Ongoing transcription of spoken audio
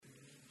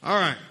All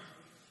right.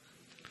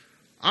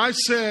 I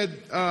said,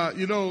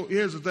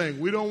 here's the thing.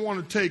 We don't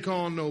want to take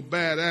on no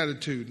bad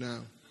attitude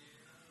now.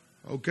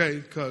 Okay?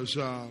 Because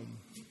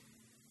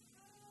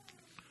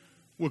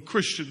we're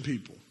Christian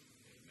people.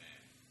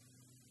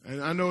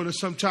 And I know that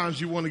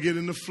sometimes you want to get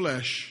in the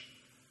flesh,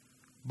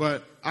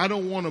 but I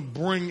don't want to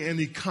bring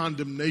any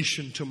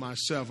condemnation to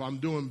myself. I'm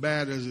doing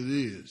bad as it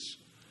is.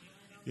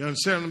 You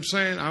understand what I'm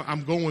saying?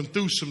 I'm going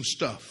through some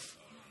stuff.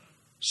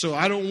 So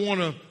I don't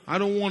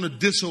want to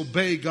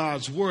disobey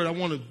God's word. I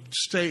want to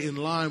stay in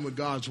line with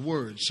God's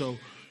word. So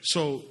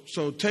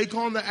take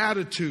on the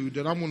attitude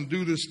that I'm going to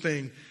do this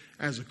thing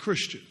as a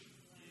Christian.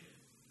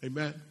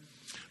 Amen.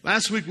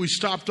 Last week we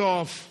stopped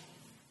off,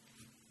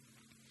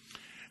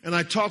 and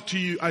I talked to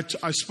you.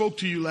 I spoke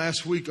to you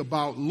last week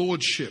about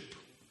lordship.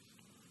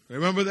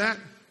 Remember that?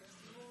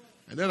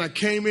 And then I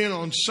came in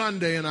on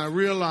Sunday and I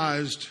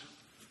realized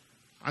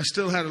I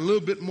still had a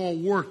little bit more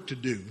work to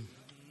do.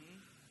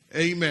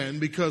 Amen.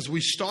 Because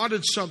we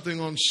started something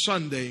on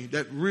Sunday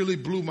that really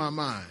blew my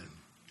mind.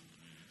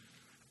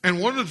 And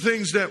one of the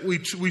things that we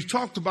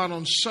talked about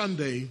on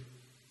Sunday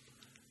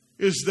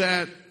is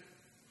that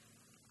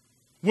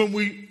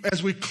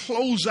as we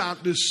close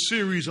out this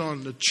series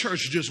on the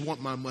church just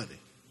want my money.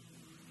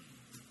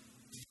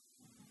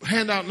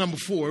 Handout number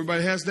 4.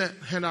 Everybody has that?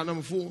 Handout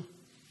number 4?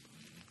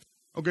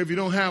 Okay, if you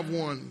don't have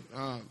one,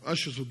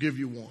 ushers will give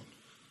you one.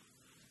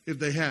 If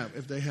they have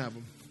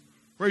them.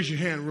 Raise your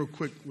hand real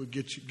quick. We'll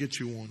get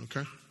you one,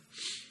 okay?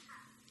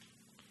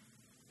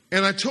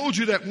 And I told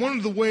you that one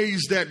of the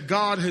ways that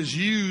God has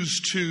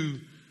used to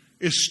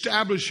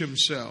establish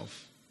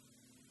himself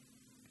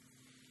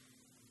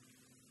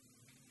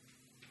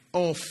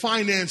or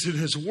financing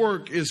his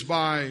work is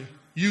by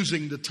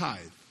using the tithe.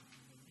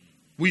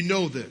 We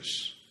know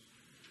this.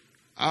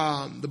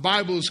 The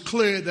Bible is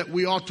clear that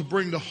we ought to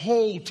bring the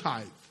whole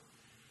tithe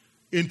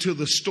into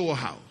the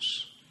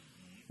storehouse.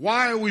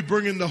 Why are we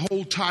bringing the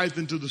whole tithe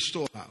into the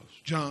storehouse,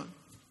 John?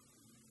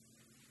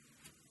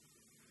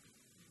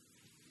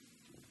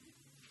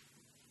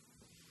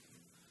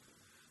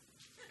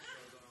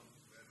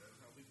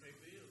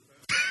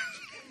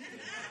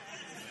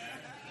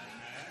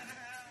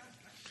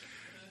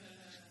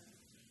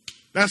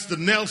 That's the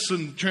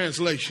Nelson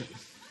translation.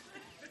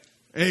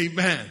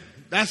 Amen.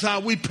 That's how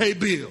we pay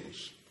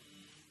bills.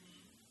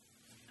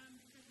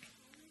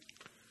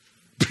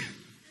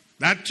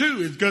 That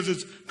too is because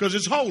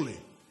it's holy.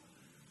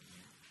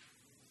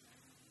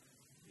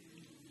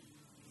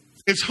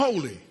 It's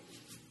holy.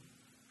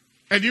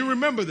 And you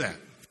remember that.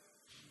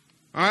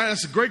 All right,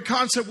 that's a great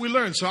concept we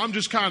learned. So I'm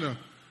just kind of,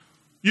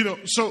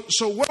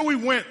 so where we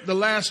went the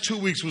last 2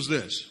 weeks was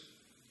this.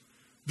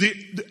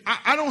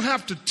 I don't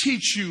have to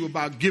teach you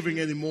about giving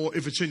anymore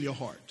if it's in your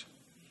heart.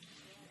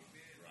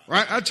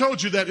 Right? I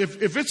told you that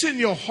if it's in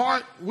your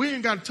heart, we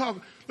ain't got to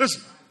talk.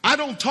 Listen, I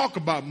don't talk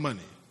about money.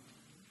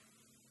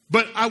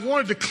 But I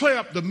wanted to clear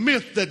up the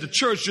myth that the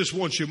church just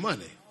wants your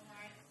money.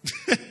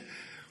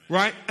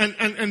 Right?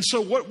 And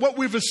so what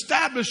we've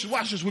established,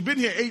 watch this, we've been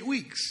here 8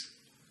 weeks.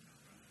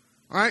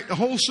 All right? The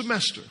whole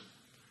semester.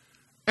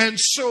 And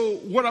so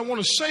what I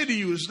want to say to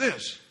you is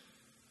this.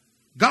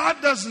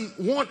 God doesn't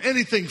want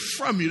anything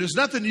from you. There's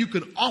nothing you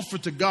can offer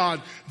to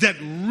God that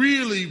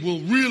will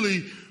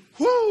really,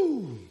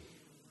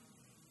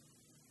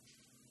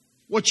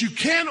 What you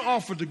can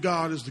offer to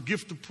God is the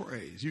gift of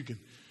praise. You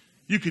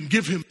can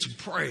give him some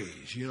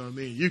praise. You know what I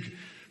mean?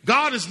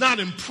 God is not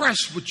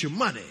impressed with your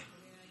money.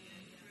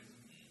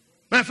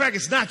 Matter of fact,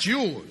 it's not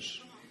yours.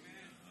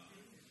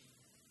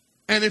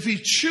 And if he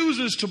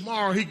chooses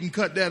tomorrow, he can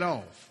cut that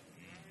off.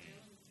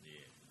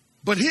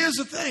 But here's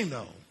the thing,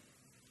 though.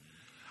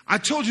 I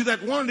told you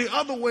that one of the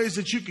other ways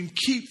that you can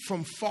keep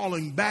from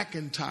falling back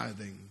in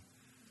tithing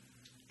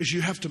is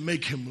you have to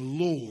make him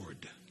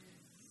Lord.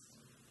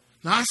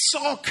 Now, I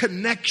saw a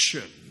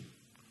connection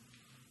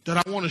that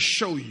I want to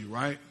show you,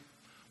 right?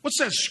 What's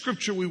that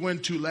scripture we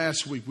went to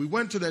last week? We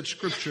went to that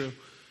scripture,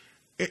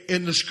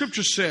 and the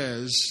scripture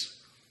says,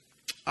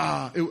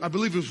 I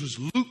believe it was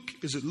Luke.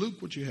 Is it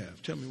Luke? What you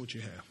have? Tell me what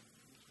you have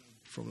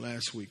from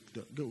last week.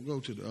 Go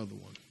to the other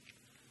one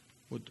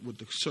with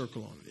the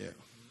circle on it.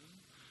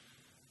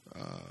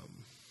 Yeah.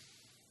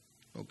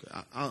 Okay.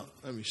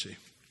 Let me see.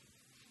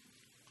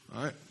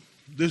 All right.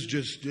 This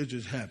just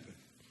happened.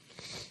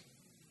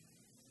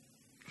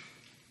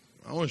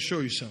 I want to show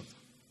you something.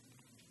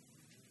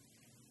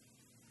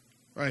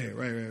 Right here,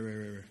 right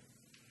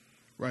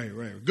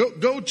here.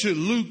 Go to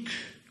Luke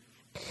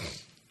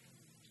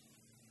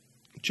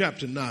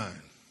chapter 9.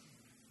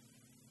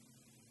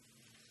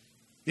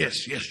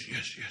 Yes.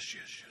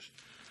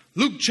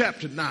 Luke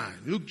chapter 9.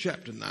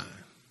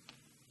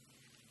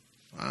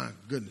 My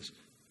goodness.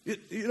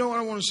 You know what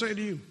I want to say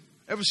to you?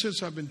 Ever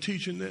since I've been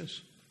teaching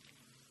this,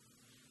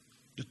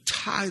 the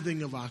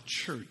tithing of our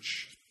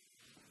church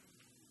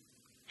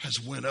has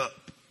went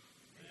up.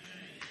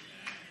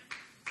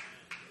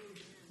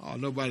 Oh,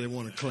 nobody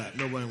want to clap.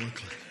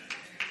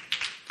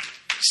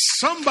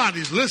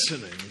 Somebody's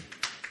listening.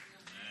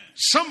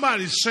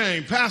 Somebody's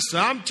saying, Pastor,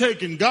 I'm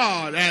taking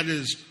God at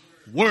his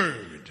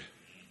word.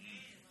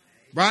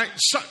 Right?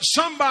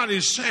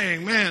 Somebody's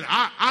saying, man,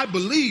 I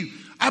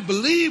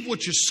believe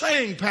what you're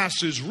saying,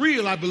 Pastor, is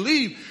real. I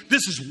believe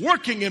this is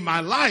working in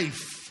my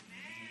life.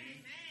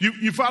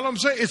 You follow what I'm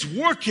saying? It's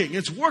working.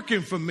 It's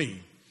working for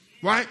me.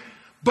 Right?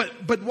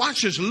 But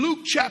watch this. Luke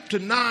chapter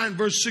 9,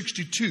 verse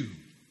 62.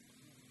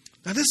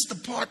 Now, this is the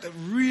part that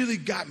really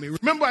got me.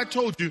 Remember, I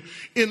told you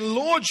in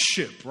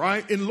lordship,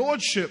 right? In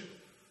lordship,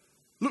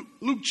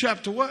 Luke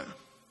chapter what?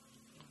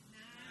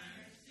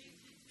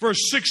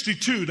 Verse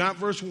 62, not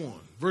verse 1.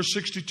 Verse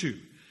 62.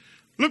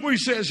 Look what he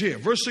says here.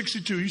 Verse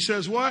 62. He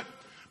says what?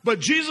 But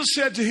Jesus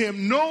said to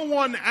him, no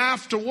one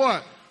after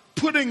what?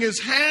 Putting his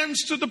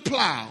hands to the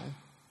plow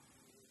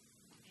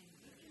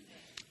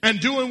and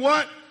doing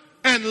what?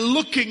 And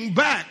looking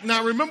back.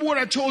 Now, remember what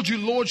I told you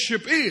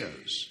lordship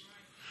is.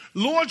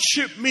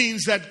 Lordship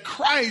means that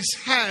Christ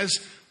has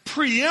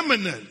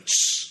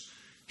preeminence.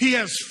 He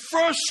has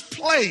first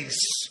place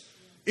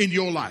in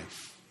your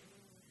life.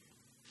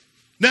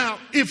 Now,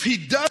 if he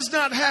does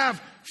not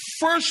have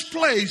first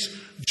place,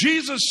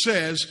 Jesus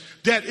says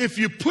that if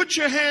you put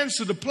your hands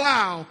to the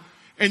plow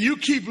and you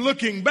keep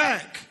looking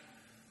back,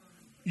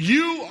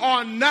 you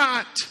are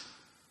not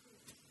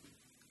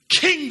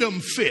kingdom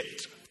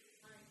fit.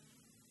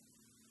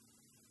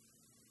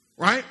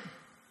 Right?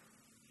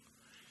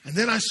 And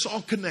then I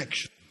saw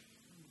connection.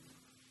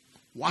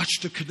 Watch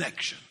the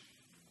connection.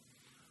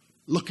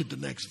 Look at the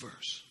next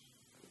verse.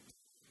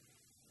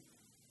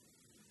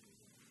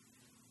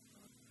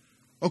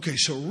 Okay,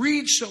 so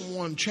read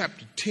someone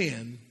chapter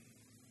 10.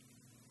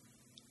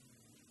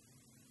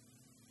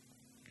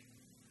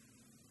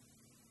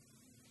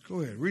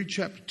 Go ahead, read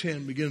chapter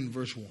 10, beginning in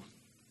verse 1. Now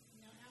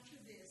after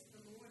this, the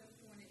Lord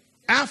appointed...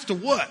 After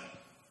what?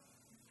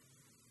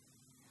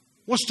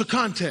 What's the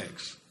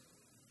context?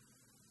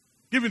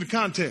 Give me the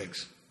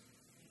context.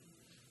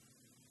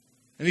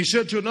 And he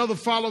said to another,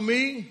 follow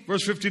me,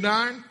 verse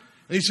 59. And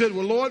he said,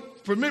 well, Lord,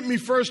 permit me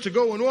first to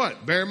go and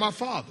what? Bury my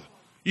father.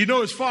 You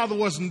know his father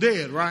wasn't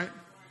dead, right?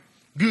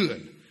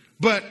 Good.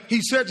 But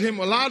he said to him,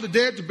 allow the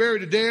dead to bury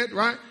the dead,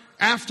 right?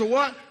 After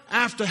what?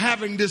 After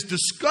having this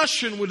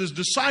discussion with his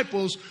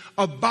disciples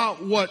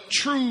about what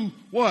true,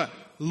 what?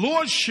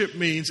 Lordship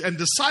means and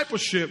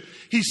discipleship,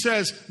 he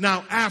says,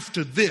 now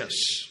after this.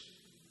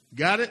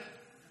 Got it?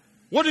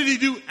 What did he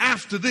do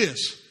after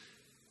this?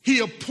 He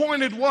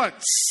appointed what?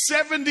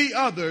 70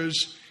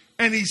 others,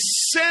 and he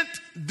sent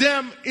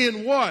them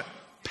in what?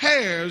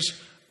 Pairs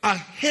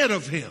ahead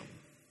of him.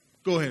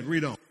 Go ahead,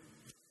 read on. He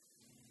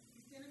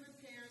sent them in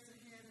pairs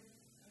ahead of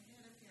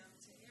him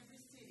to every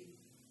city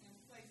and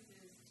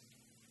places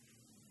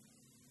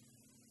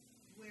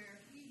where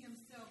he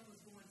himself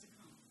was going to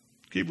come.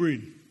 Keep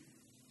reading.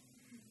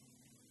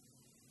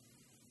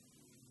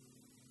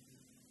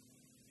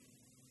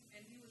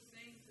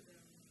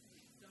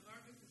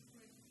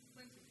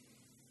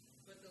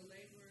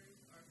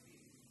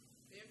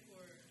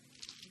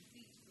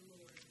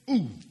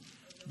 Ooh,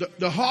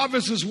 the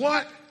harvest is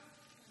what?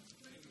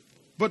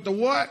 But the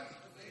what?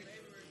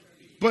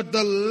 But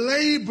the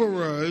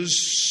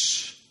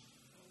laborers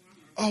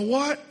are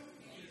what?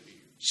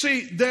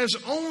 See, there's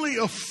only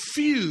a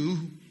few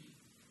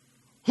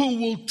who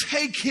will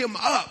take him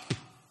up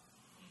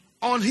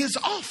on his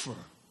offer.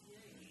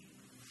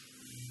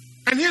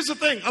 And here's the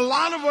thing. A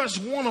lot of us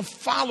want to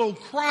follow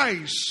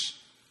Christ,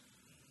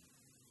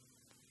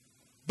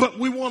 but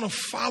we want to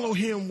follow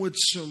him with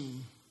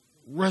some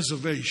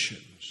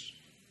reservations.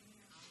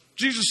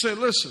 Jesus said,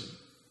 listen,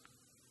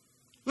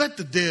 let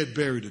the dead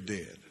bury the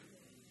dead.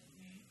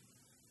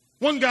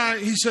 One guy,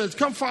 he says,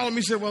 come follow me.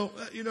 He said, well,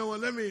 you know what,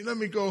 let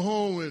me go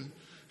home and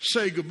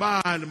say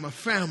goodbye to my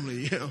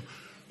family.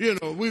 You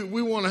know,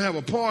 we want to have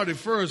a party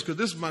first because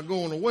this is my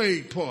going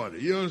away party.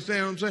 You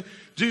understand what I'm saying?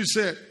 Jesus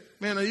said,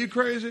 man, are you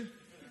crazy?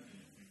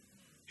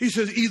 He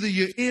says, either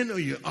you're in or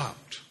you're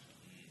out.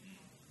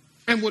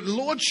 And what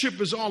lordship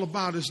is all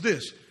about is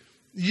this.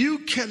 You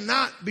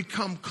cannot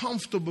become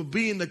comfortable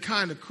being the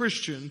kind of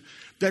Christian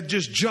that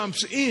just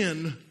jumps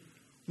in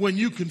when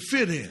you can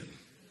fit in.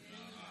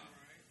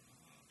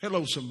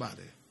 Hello,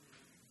 somebody.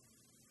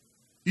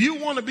 You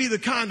want to be the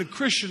kind of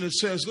Christian that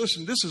says,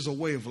 listen, this is a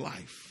way of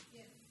life.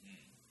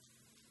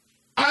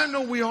 I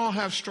know we all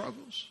have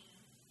struggles.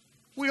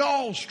 We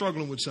all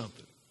struggling with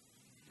something.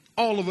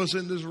 All of us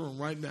in this room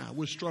right now,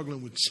 we're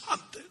struggling with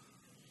something.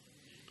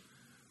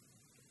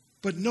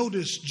 But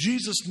notice,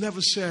 Jesus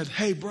never said,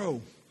 hey,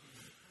 bro,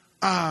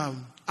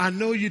 I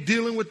know you're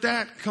dealing with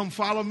that. Come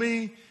follow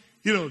me.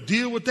 You know,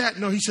 deal with that.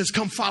 No, he says,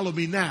 come follow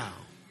me now.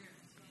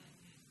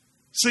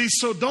 See,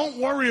 so don't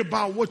worry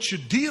about what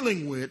you're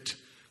dealing with.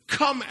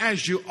 Come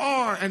as you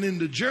are, and in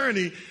the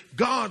journey,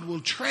 God will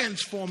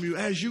transform you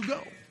as you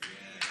go.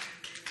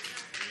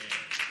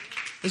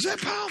 Is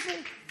that powerful?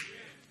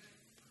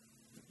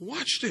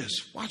 Watch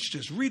this. Watch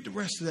this. Read the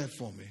rest of that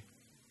for me.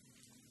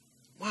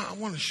 Wow, I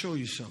want to show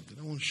you something.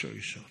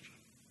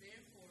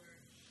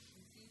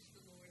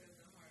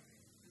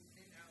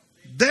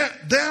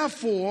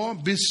 Therefore,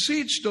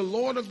 beseech the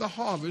Lord of the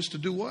harvest to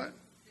do what?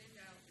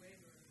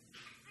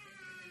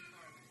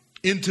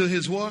 Into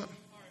his what?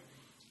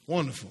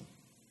 Wonderful.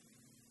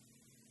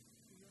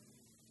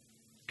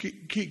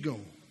 Keep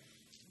going.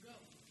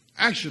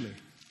 Actually,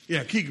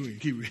 yeah, keep reading.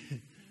 Keep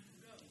reading.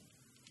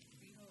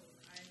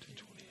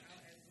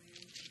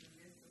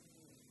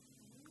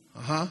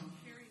 Uh-huh.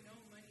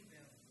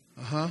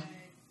 Uh-huh.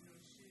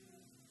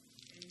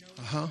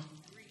 Uh-huh.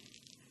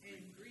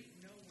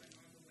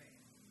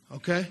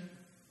 Okay.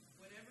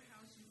 Whatever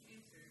house you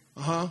enter,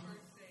 Uh-huh. first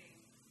say,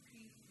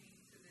 peace be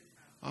to this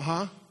house.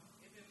 Uh-huh.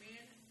 If a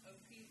man of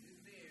peace is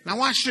there. Now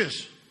watch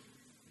this.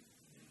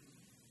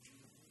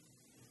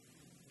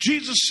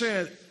 Jesus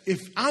said, if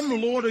I'm the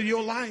Lord of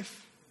your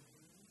life,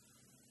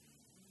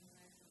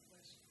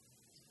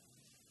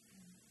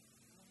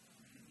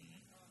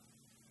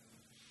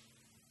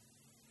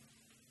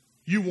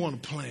 you want a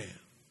plan.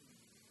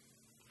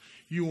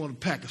 You want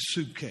to pack a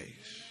suitcase.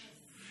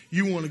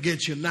 You want to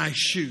get your nice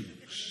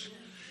shoes.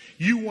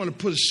 You want to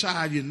put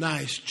aside your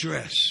nice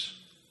dress.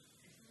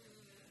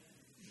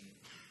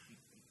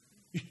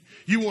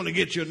 You want to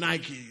get your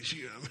Nikes.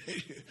 You know what I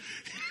mean?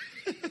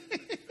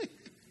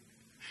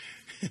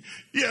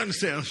 You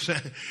understand what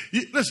I'm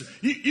saying? Listen,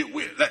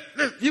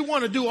 you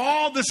want to do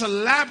all this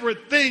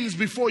elaborate things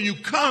before you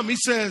come. He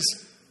says,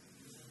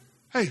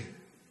 hey,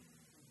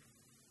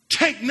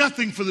 take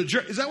nothing for the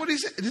journey. Is that what he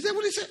said? Is that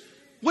what he said?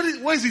 What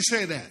does he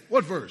say that?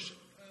 What verse?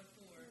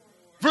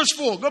 Verse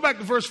 4. Go back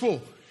to verse 4.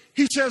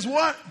 He says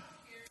what?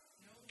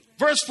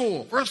 Verse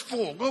 4. Verse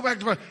 4. Go back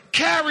to verse.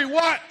 Carry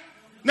what?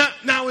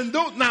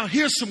 Now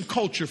here's some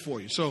culture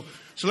for you. So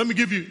let me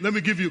give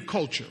you a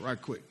culture right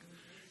quick.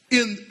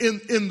 In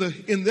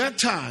that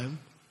time,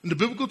 in the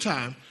biblical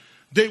time,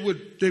 they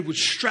would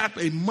strap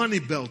a money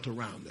belt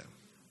around them.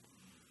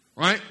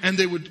 Right? And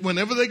they would,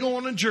 whenever they go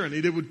on a journey,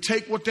 they would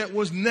take what that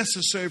was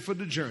necessary for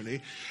the journey,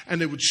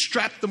 and they would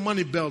strap the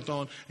money belt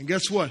on, and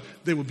guess what?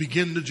 They would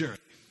begin the journey.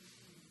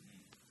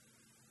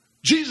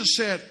 Jesus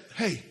said,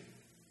 hey,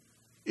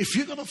 if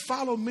you're going to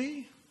follow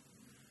me,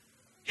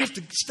 you have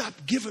to stop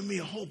giving me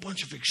a whole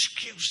bunch of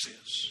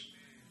excuses.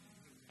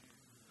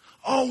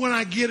 Oh, when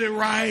I get it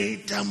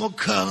right, I'm going to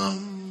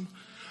come.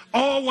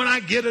 Oh, when I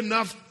get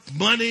enough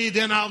money,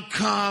 then I'll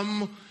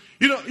come.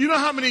 You know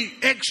how many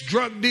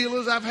ex-drug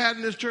dealers I've had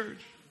in this church?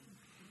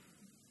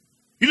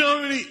 You know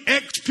how many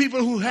ex-people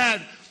who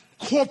had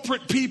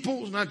corporate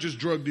people, not just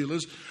drug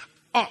dealers,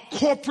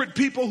 corporate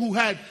people who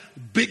had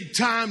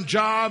big-time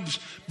jobs,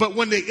 but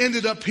when they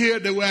ended up here,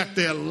 they were at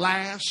their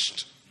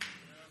last.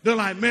 They're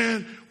like,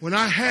 man, when you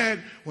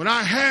had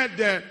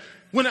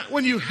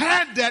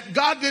that,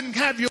 God didn't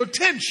have your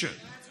attention.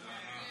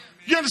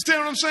 You understand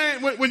what I'm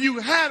saying? When you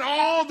had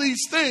all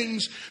these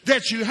things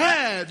that you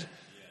had,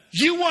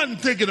 you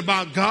wasn't thinking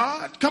about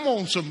God. Come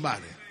on,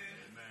 somebody.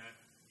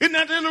 Isn't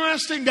that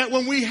interesting that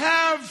when we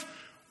have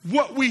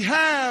what we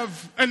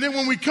have, and then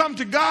when we come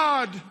to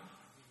God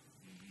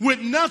with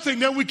nothing,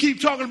 then we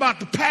keep talking about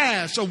the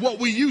past or what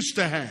we used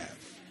to have.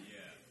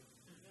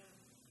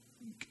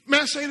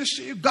 May I say this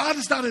to you? God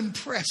is not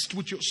impressed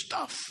with your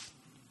stuff.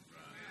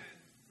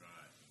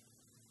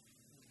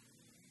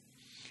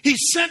 He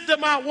sent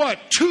them out what?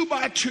 2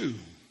 by 2.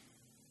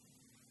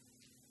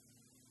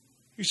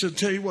 He said,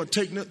 tell you what,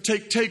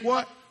 take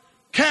what?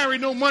 Carry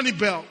no money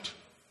belt,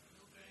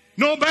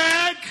 no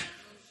bag,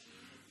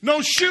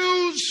 no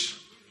shoes,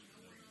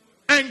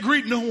 and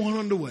greet no one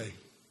on the way.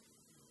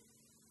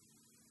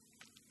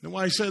 Know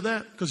why he said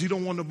that? Because he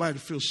don't want nobody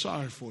to feel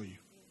sorry for you.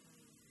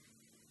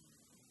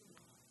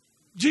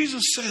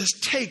 Jesus says,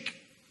 take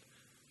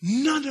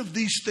none of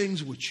these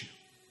things with you.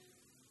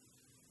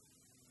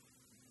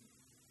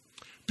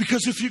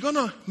 Because if you're going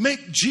to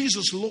make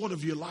Jesus Lord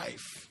of your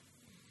life,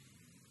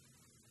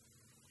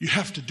 you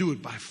have to do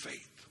it by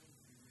faith.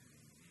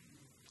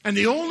 And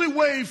the only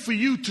way for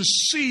you to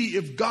see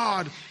if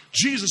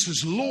Jesus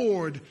is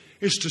Lord,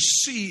 is to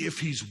see if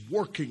he's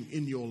working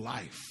in your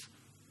life.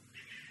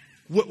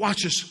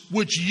 Watch this.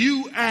 With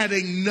you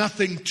adding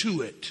nothing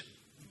to it.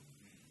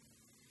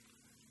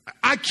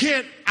 I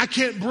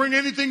can't bring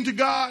anything to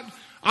God.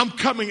 I'm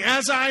coming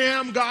as I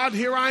am. God,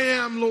 here I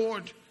am,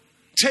 Lord.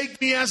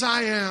 Take me as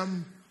I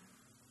am.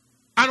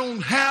 I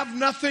don't have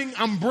nothing.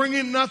 I'm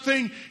bringing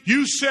nothing.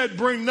 You said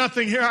bring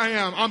nothing. Here I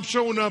am. I'm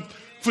showing up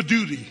for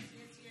duty.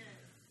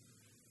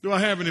 Do I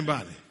have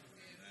anybody?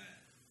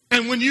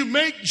 And when you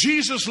make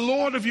Jesus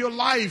Lord of your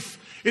life,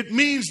 it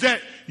means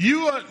that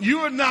you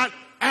are not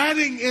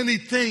adding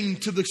anything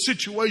to the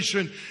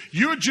situation.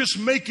 You're just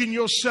making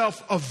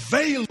yourself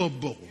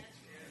available.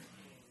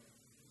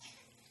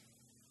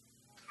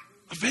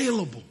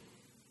 Available.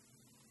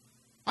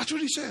 Watch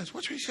what he says.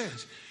 Watch what he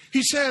says.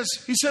 He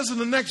says in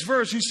the next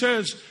verse, he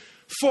says,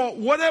 for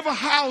whatever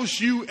house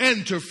you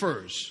enter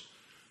first,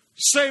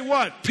 say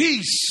what?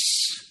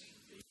 Peace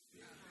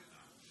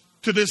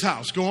to this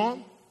house. Go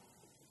on.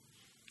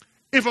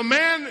 If a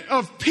man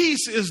of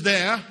peace is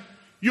there,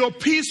 your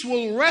peace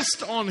will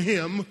rest on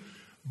him.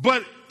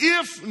 But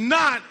if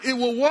not, it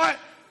will what?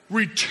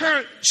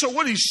 Return. So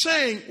what he's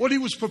saying, what he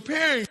was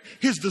preparing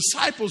his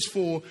disciples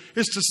for,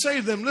 is to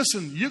say to them,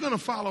 listen, you're going to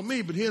follow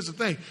me, but here's the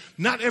thing.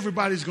 Not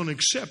everybody's going to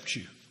accept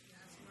you.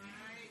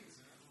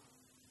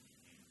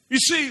 You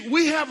see,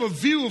 we have a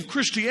view of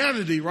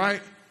Christianity,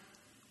 right?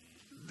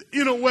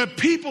 where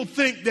people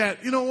think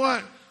that, you know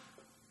what,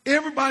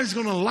 everybody's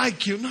going to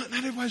like you. Not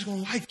everybody's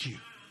going to like you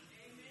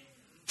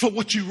for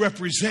what you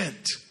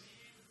represent.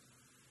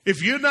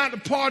 If you're not a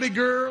party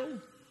girl,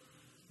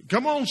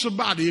 come on,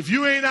 somebody. If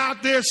you ain't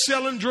out there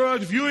selling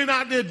drugs, if you ain't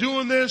out there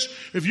doing this,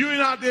 if you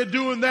ain't out there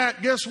doing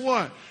that, guess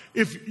what?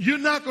 If you're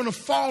not going to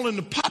fall in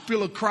the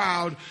popular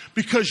crowd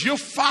because you're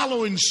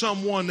following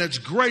someone that's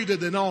greater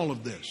than all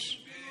of this.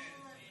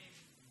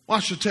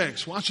 Watch the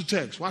text. Watch the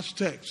text. Watch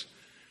the text.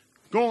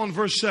 Go on,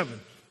 verse 7.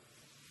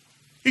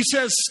 He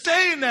says,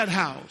 stay in that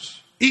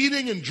house,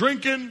 eating and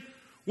drinking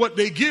what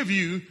they give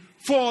you,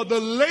 for the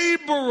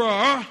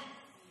laborer,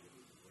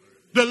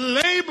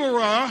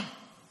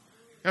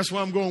 that's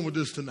where I'm going with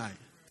this tonight.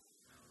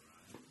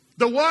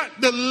 The what?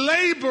 The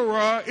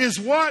laborer is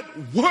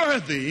what?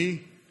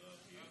 Worthy.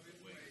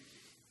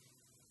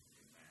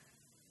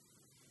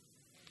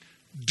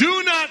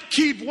 Do not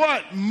keep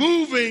what?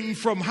 Moving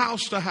from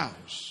house to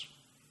house.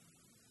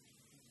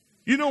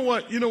 You know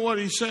what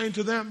he's saying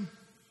to them?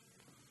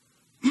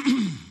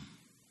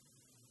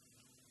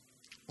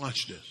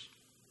 Watch this.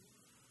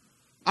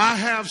 I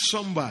have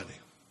somebody.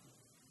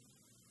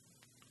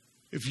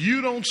 If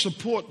you don't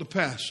support the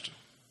pastor,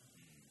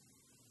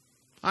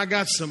 I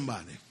got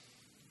somebody.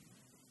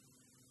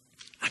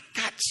 I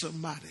got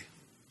somebody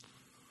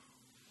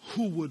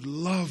who would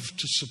love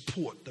to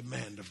support the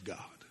man of God.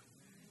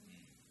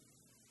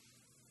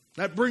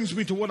 That brings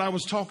me to what I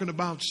was talking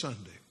about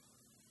Sunday.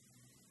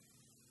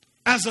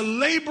 As a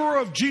laborer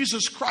of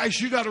Jesus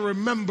Christ, you got to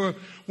remember,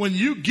 when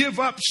you give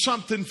up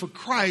something for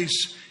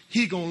Christ,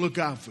 He gonna look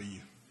out for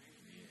you.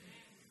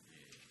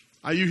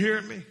 Are you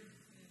hearing me?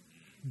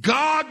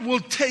 God will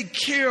take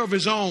care of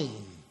His own.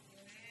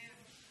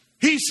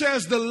 He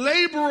says the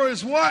laborer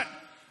is what?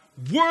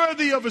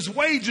 Worthy of his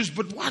wages.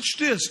 But watch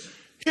this.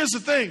 Here's the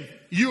thing.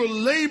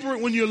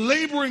 When you're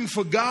laboring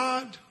for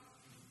God,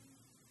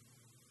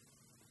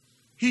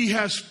 He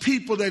has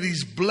people that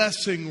He's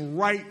blessing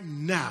right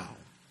now.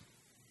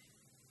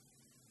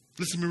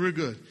 Listen to me real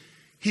good.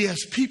 He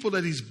has people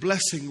that He's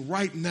blessing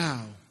right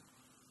now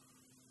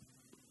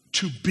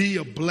to be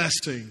a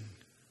blessing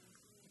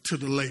to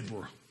the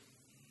laborer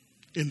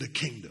in the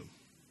kingdom.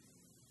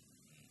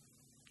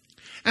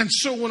 And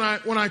so when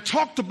I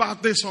talked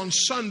about this on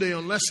Sunday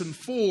on lesson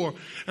 4,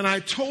 and I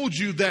told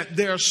you that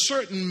there are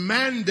certain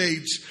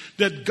mandates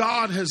that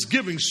God has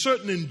given,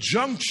 certain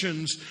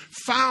injunctions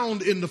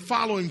found in the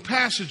following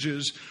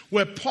passages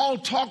where Paul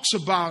talks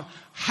about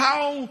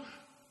how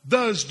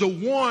does the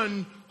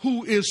one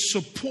who is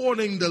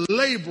supporting the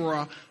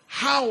laborer,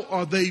 how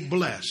are they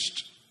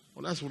blessed?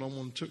 Well, that's what I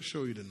want to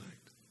show you tonight.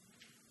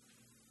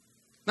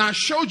 Now, I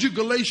showed you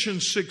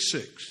Galatians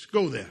 6:6.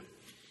 Go there.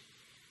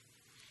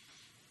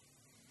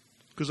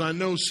 Because I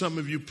know some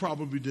of you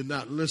probably did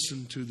not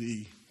listen to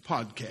the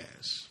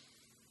podcast.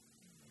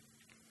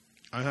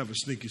 I have a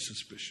sneaky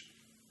suspicion.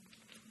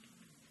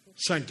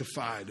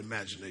 Sanctified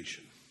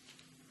imagination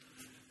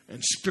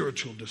and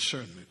spiritual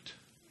discernment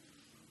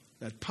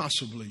that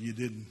possibly you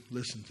didn't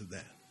listen to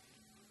that.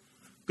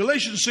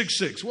 Galatians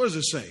 6:6. What does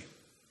it say?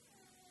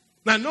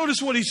 Now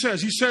notice what he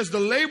says. He says the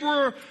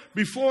laborer,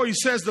 before he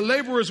says the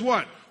laborer is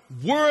what?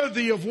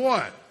 Worthy of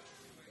what?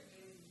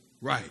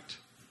 Right.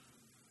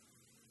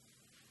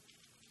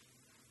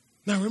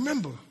 Now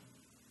remember,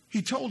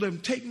 he told them,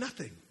 take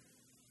nothing.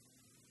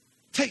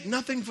 Take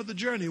nothing for the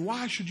journey.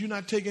 Why should you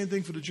not take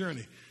anything for the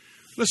journey?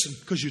 Listen,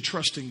 because you're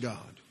trusting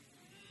God.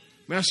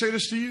 May I say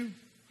this to you?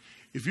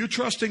 If you're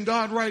trusting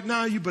God right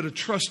now, you better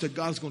trust that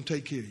God's going to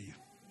take care of you.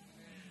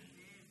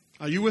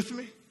 Are you with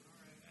me?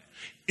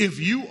 If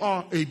you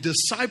are a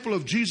disciple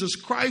of Jesus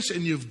Christ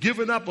and you've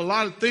given up a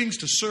lot of things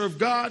to serve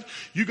God,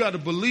 you got to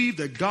believe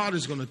that God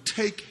is going to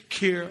take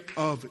care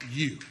of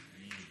you.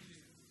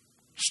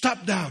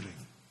 Stop doubting.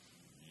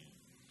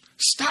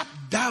 Stop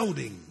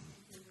doubting.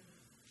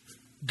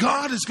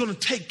 God is going to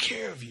take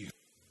care of you.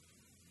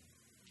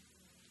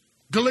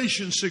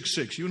 Galatians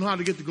 6:6. You know how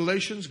to get to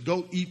Galatians?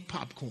 Go eat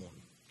popcorn.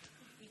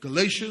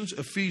 Galatians,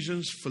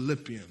 Ephesians,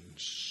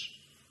 Philippians,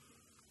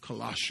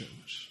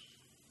 Colossians.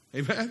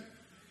 Amen?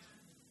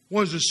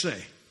 What does it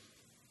say?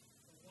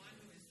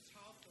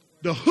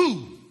 The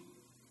who.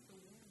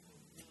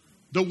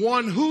 The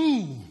one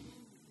who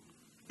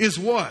is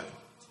what?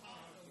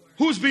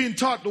 Who's being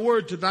taught the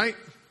word tonight?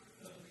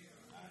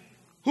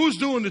 Who's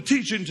doing the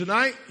teaching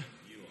tonight?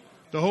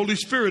 The Holy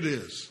Spirit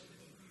is.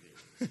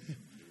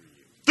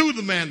 Through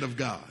the man of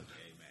God.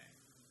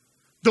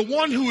 The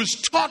one who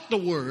is taught the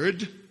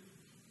word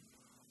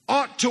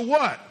ought to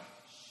what?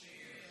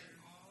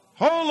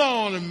 Hold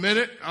on a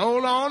minute.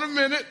 Hold on a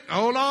minute.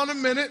 Hold on a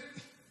minute.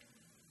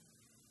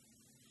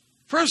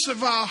 First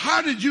of all,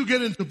 how did you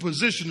get into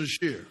position to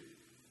share?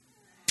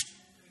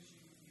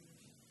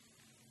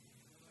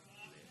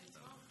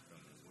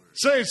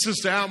 Say it,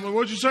 Sister Alma.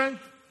 What'd you say?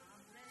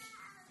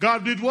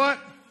 God did what?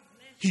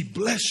 He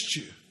blessed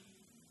you.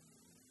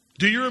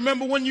 Do you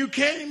remember when you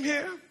came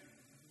here?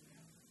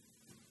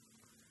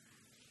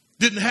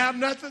 Didn't have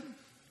nothing?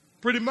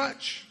 Pretty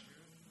much.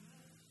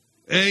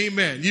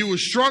 Amen. You were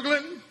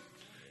struggling.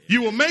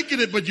 You were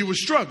making it, but you were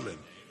struggling.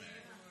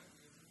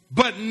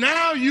 But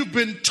now you've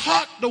been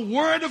taught the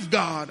word of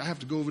God. I have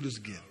to go over this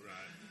again.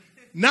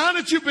 Now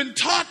that you've been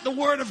taught the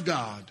word of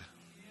God,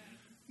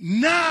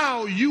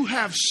 now you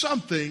have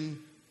something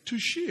to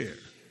share.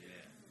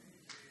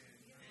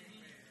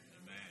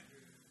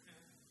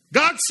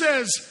 God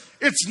says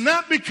it's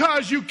not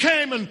because you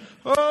came and,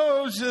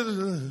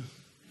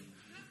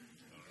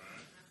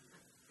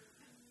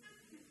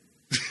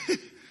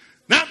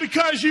 not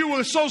because you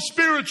were so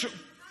spiritual.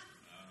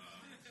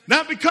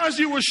 Not because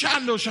you were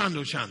shando.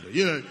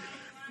 You know,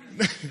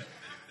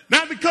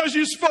 not because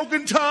you spoke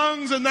in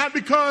tongues, and not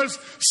because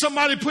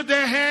somebody put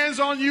their hands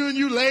on you and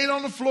you laid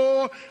on the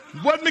floor.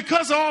 Wasn't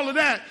because of all of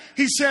that.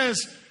 He says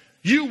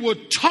you were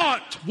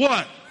taught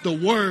what? The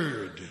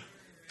word.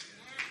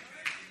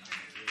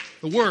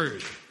 The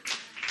word.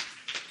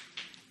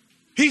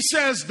 He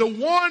says the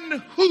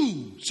one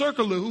who,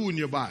 circle the who in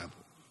your Bible,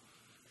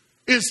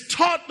 is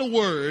taught the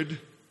word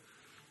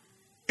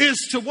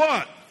is to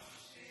what?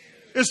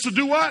 Is to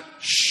do what?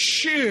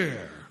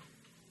 Share.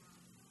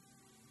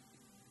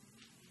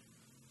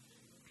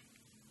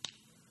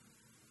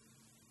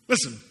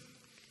 Listen,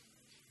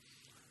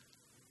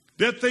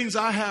 there are things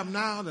I have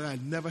now that I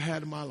never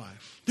had in my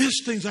life.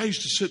 There's things I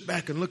used to sit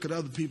back and look at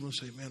other people and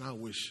say, man, I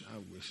wish.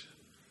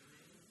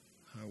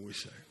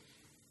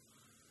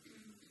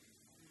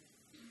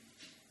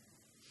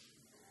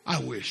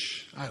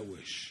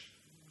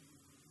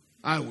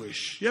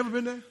 You ever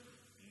been there?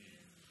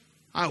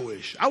 I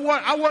wish. I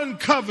wasn't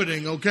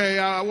coveting, okay?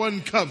 I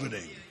wasn't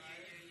coveting.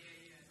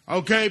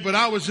 Okay, but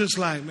I was just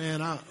like,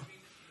 man,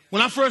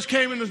 when I first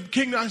came into the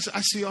kingdom,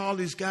 I see all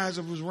these guys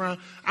that was around.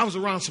 I was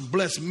around some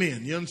blessed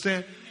men, you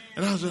understand?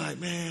 And I was like,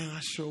 man,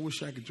 I sure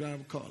wish I could drive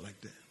a car like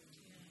that.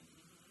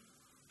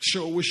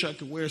 Sure wish I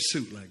could wear a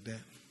suit like that.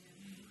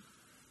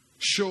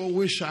 Sure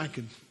wish I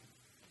could,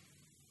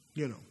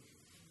 you know.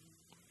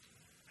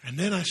 And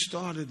then I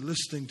started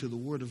listening to the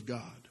Word of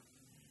God.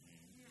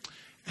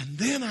 And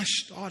then I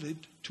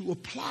started to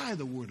apply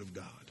the Word of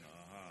God.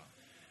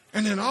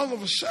 And then all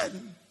of a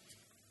sudden,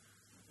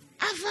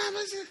 I found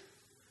myself,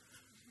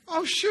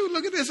 oh shoot,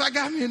 look at this. I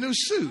got me a new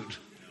suit.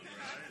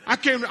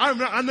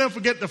 I'll never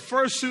forget the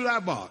first suit I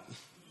bought.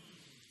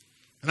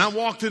 And I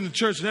walked in the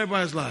church and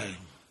everybody's like,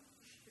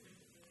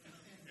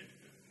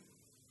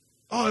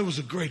 oh, it was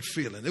a great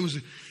feeling.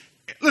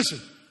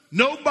 Listen,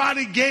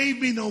 nobody gave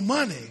me no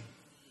money.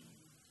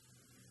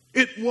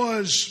 It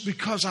was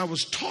because I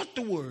was taught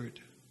the word.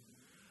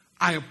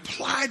 I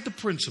applied the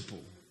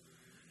principle,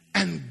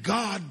 and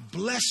God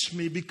blessed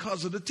me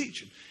because of the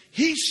teaching.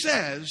 He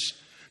says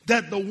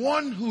that the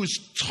one who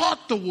is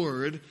taught the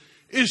word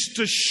is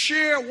to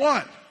share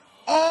what?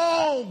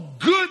 All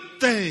good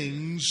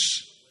things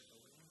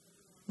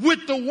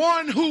with the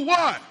one who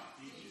what?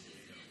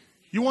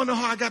 You want to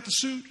know how I got the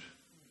suit?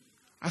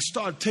 I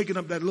started taking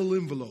up that little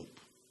envelope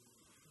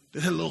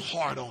that had a little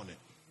heart on it.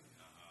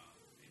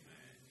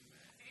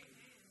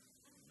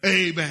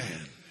 Amen.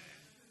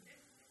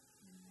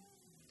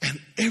 And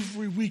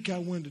every week I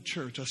went to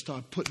church, I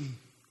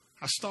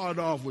started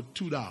off with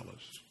 $2. I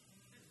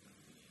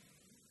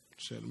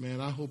said, man,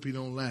 I hope he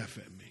don't laugh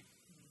at me.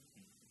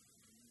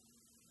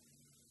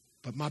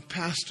 But my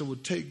pastor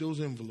would take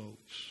those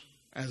envelopes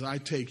as I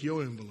take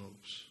your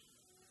envelopes,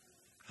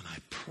 and I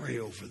pray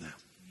over them.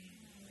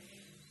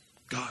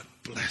 God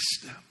bless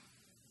them.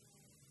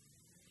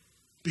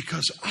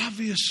 Because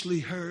obviously,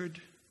 Heard,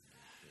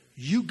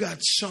 you got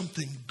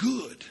something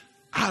good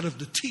out of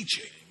the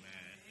teaching.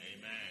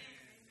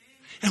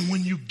 And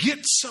when you get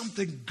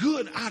something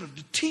good out of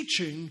the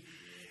teaching,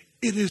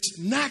 it is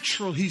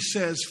natural, he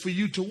says, for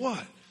you to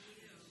what?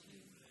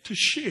 To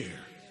share.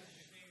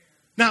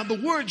 Now, the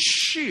word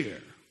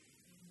share.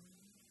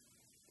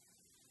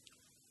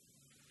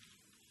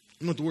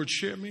 You know what the word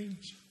share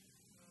means?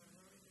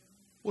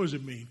 What does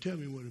it mean? Tell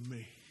me what it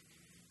means.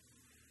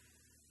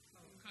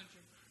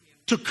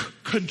 To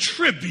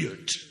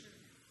contribute.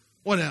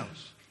 What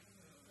else?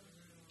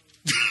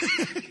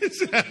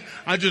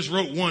 I just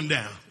wrote one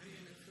down.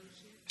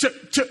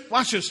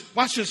 Watch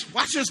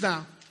this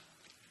now.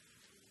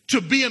 To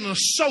be an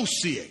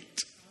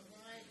associate.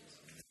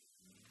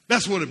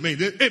 That's what it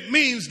means. It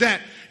means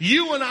that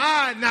you and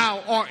I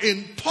now are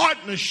in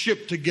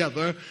partnership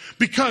together,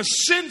 because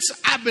since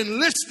I've been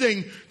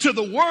listening to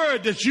the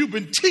word that you've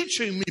been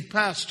teaching me,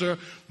 Pastor,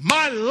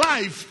 my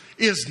life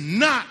is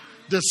not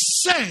the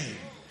same.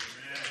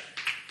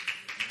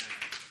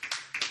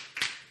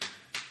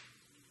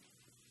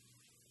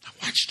 Now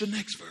watch the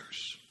next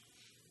verse.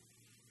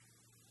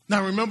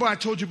 Now, remember I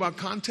told you about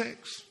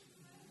context?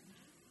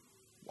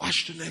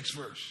 Watch the next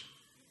verse.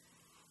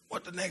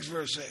 What the next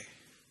verse say?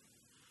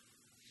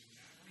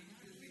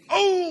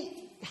 Oh,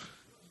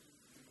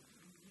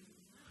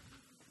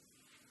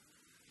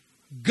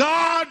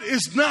 God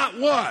is not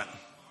what?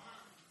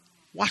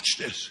 Watch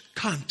this.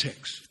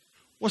 Context.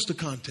 What's the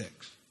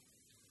context?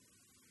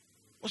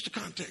 What's the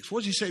context?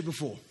 What did he say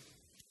before?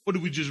 What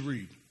did we just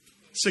read?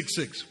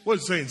 6:6. What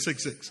is it saying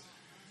 6:6?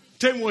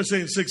 Tell me what it's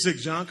saying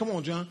 6:6, John. Come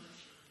on, John.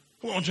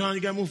 Come on, John, you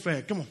got to move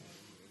fast. Come on.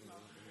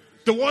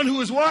 The one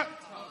who is what?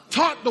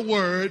 Taught the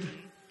word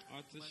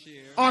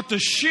Ought to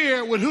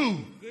share with who?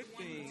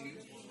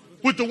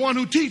 With the one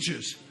who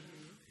teaches.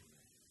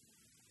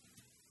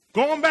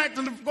 Going back,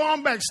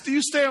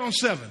 you stay on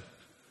 7.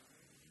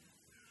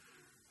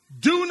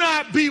 Do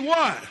not be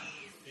what?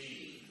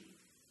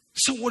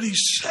 So what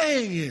he's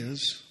saying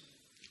is,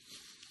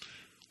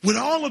 with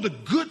all of the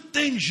good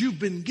things you've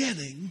been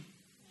getting,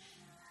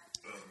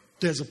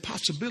 there's a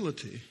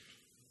possibility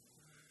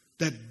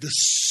that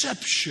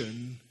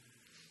deception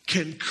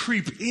can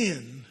creep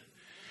in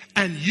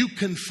and you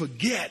can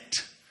forget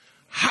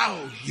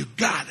how you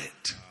got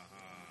it.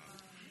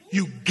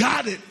 You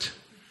got it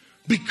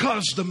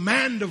because the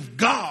man of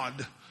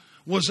God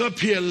was up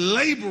here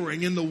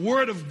laboring in the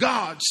word of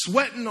God,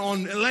 sweating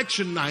on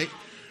election night.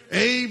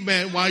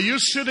 Amen. While you're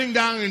sitting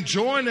down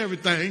enjoying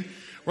everything,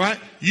 right?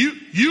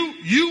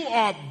 You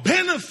are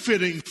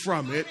benefiting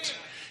from it.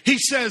 He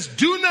says,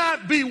 do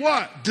not be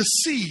what?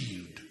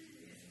 Deceived.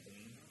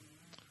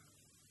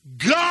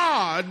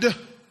 God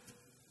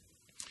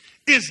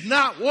is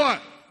not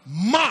what?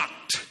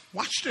 Mocked.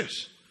 Watch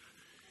this.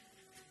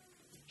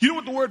 You know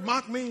what the word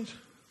mock means?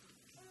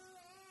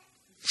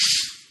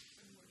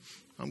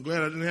 I'm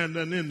glad I didn't have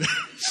nothing in there.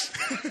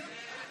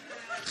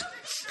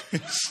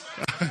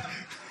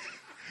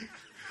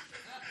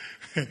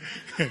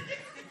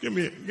 Give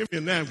me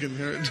a napkin,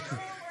 Hurt.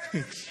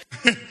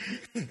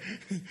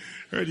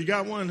 Hurt, you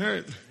got one,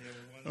 Hurt?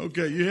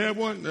 Okay, you have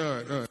one? All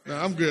right. No,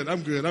 I'm good. I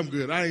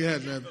ain't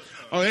had nothing.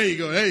 Oh, there you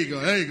go,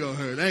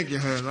 Hurt. Thank you,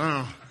 Hurt.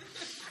 Oh.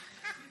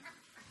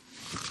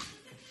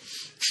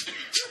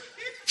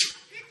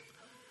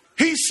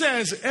 He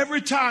says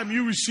every time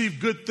you receive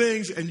good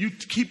things and you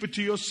keep it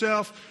to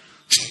yourself,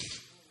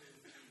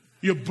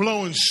 you're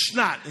blowing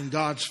snot in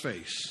God's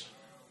face.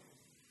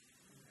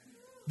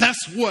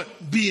 That's what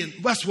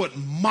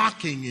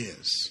mocking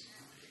is.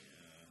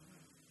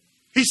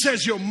 He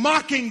says you're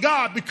mocking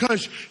God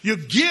because you're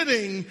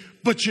getting,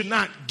 but you're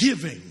not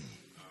giving.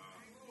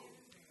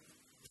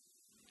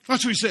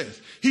 That's what he says.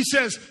 He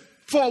says,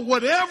 for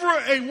whatever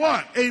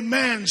a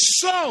man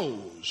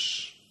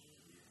sows.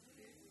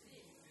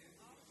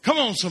 Come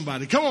on,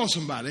 somebody.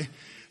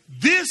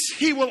 This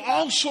he will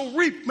also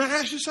reap. May I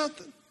ask you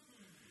something?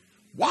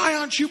 Why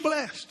aren't you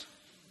blessed?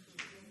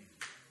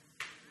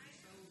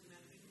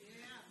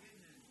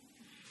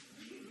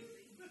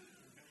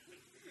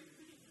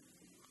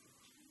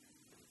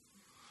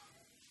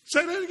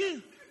 Say that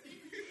again.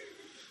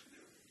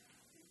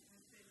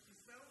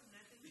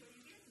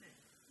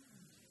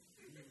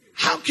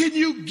 How can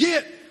you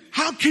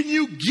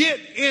get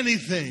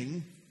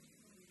anything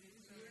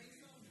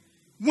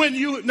when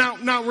you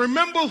now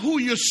remember who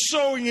you're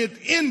sowing it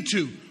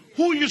into?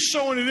 Who you're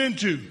sowing it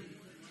into?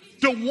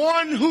 The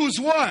one who's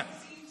what?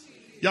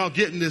 Y'all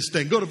getting this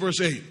thing. Go to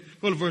verse 8.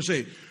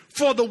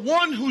 For the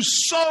one who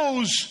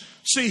sows,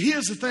 see,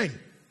 here's the thing.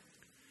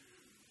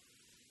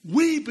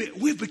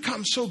 We've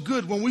become so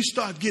good when we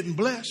start getting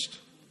blessed.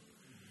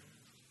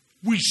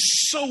 We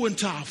sow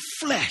into our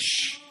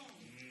flesh.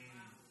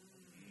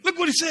 Look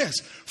what he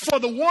says. For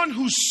the one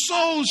who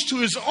sows to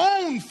his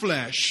own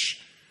flesh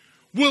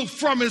will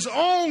from his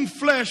own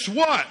flesh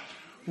what?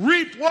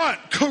 Reap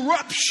what?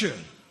 Corruption.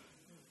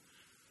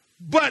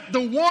 But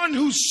the one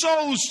who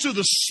sows to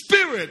the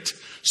Spirit.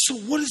 So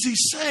what is he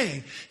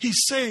saying? He's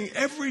saying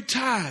every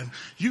time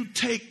you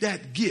take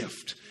that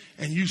gift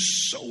and you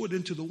sow it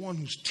into the one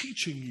who's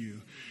teaching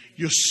you,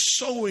 you're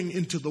sowing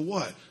into the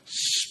what?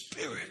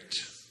 Spirit.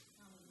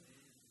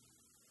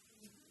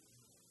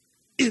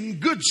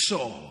 In good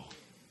soil.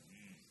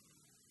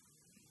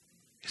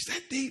 Is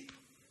that deep?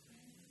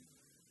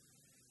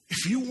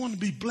 If you want to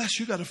be blessed,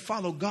 you got to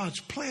follow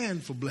God's plan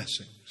for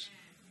blessings.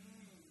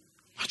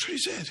 That's what he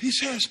says.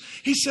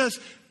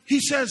 He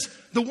says,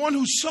 the one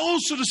who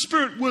sows to the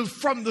Spirit will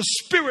from the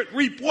Spirit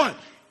reap what?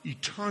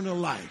 Eternal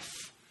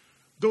life.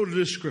 Go to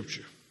this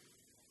scripture.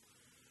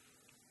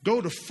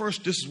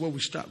 This is where we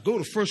stop. Go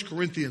to 1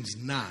 Corinthians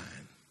 9.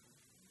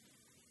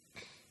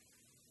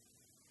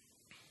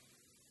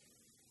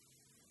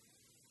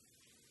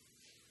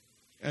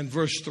 And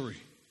verse 3.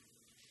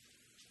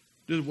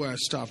 This is where I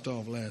stopped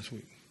off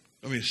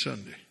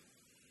Sunday.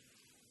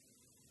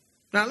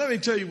 Now, let me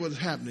tell you what's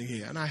happening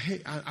here. And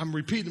I'm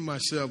repeating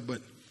myself,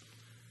 but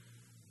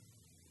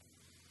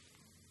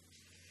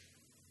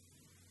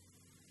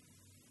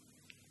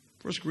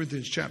First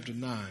Corinthians chapter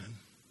 9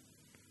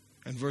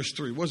 and verse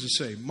 3. What does it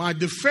say? My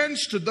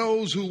defense to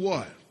those who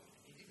what?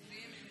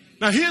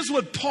 Now, here's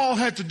what Paul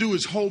had to do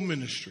his whole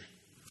ministry.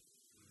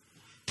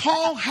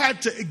 Paul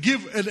had to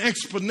give an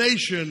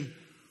explanation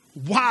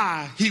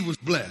why he was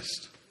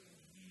blessed.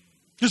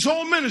 His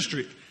whole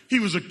ministry. He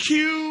was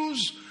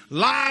accused,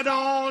 lied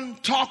on,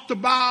 talked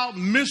about,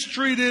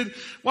 mistreated.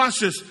 Watch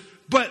this.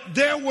 But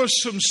there were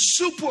some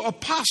super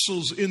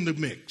apostles in the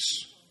mix.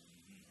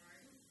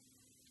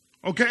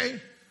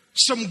 Okay?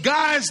 Some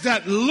guys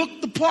that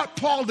looked the part.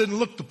 Paul didn't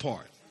look the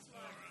part.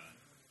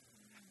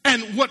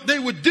 And what they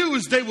would do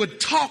is they would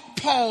talk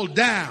Paul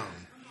down.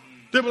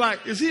 They were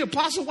like, is he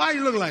apostle? Why are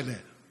you looking like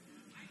that?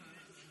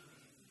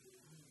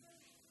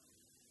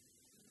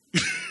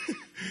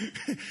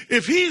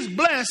 If he's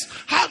blessed,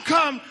 how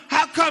come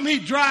he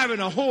driving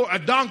a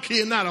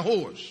donkey and not a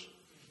horse?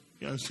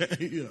 You know what I'm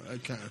saying? You know,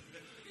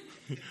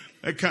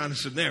 that kind of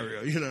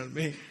scenario, you know what I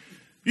mean?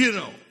 You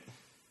know.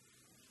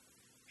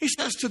 He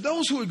says, to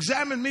those who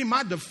examine me,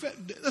 my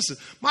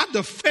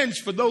defense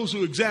for those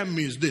who examine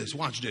me is this.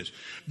 Watch this.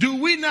 Do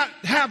we not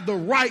have the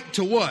right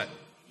to what?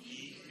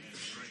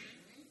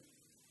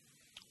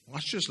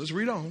 Watch this. Let's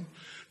read on.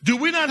 Do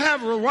we not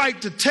have a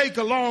right to take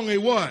along a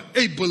what?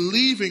 A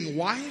believing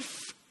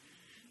wife?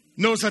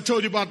 Notice I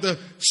told you about the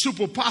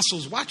super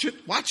apostles. Watch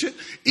it. Watch it.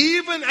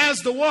 Even as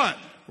the what?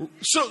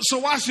 So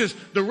watch this.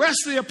 The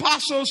rest of the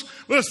apostles,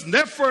 listen,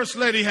 their first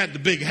lady had the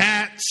big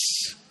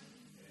hats.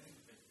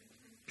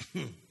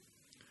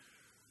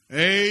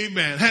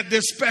 Amen. Had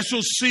their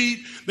special seat.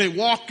 They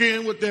walk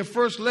in with their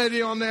first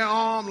lady on their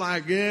arm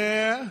like,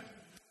 yeah.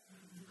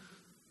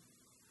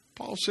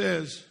 Paul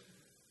says,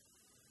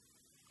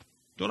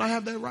 don't I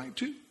have that right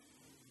too?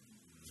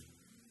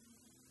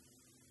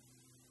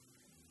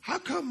 How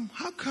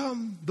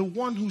come the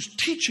one who's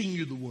teaching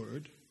you the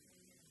word,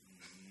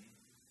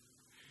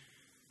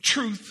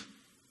 truth,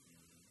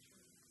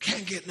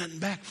 can't get nothing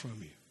back from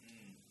you?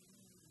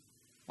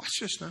 Watch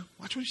this now.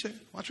 Watch what he says.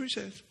 Watch what he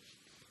says.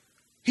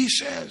 He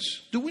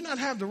says, do we not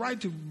have the right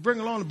to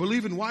bring along a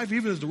believing wife,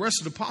 even as the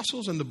rest of the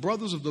apostles and the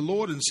brothers of the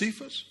Lord and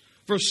Cephas?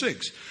 Verse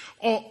 6.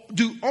 Or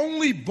do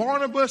only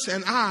Barnabas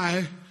and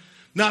I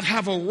not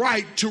have a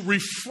right to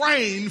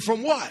refrain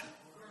from what?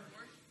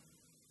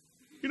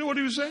 You know what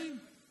he was saying?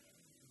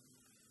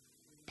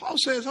 Paul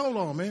says, hold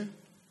on, man.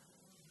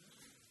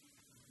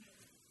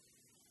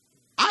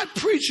 I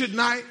preach at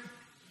night.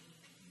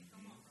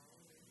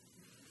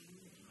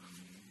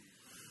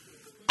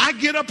 I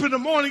get up in the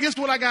morning. Guess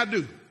what I got to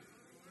do?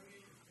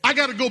 I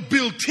got to go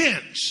build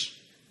tents.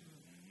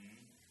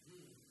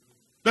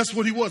 That's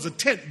what he was, a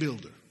tent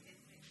builder.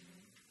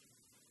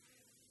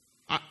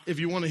 If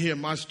you want to hear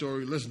my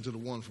story, listen to the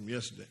one from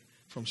yesterday,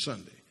 from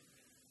Sunday.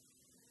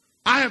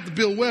 I have to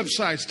build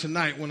websites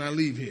tonight when I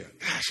leave here.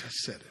 Gosh, I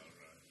said it.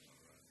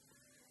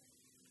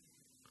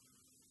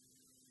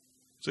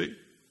 See,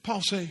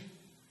 Paul say,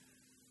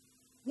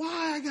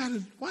 why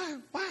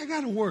I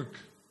gotta work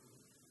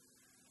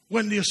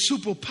when the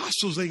super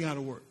apostles they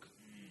gotta work?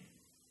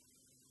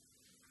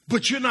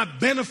 But you're not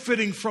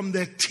benefiting from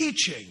their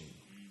teaching.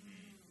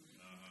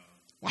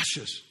 Watch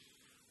this.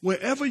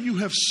 Wherever you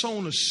have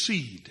sown a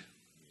seed,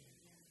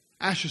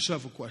 ask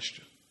yourself a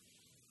question.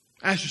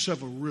 Ask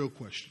yourself a real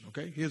question,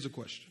 okay? Here's a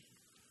question.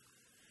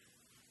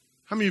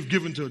 How many have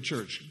given to a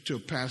church, to a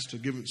pastor,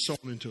 sown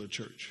into a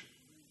church?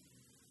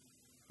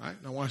 All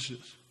right, now watch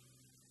this.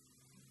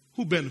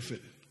 Who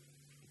benefited?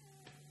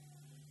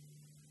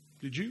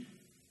 Did you?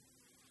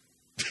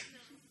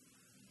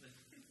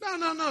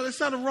 No, that's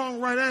not a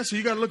wrong right answer.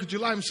 You got to look at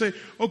your life and say,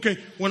 okay,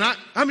 how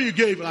many of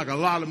you gave like a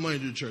lot of money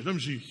to the church? Let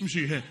me see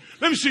your hand.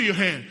 Let me see your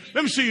hand.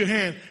 Let me see your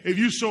hand if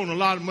you sold a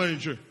lot of money to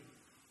the church.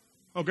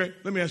 Okay,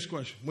 let me ask you a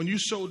question. When you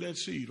sowed that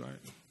seed, right?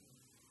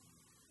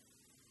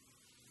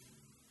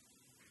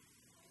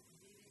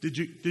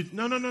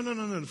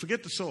 No.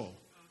 Forget the soil.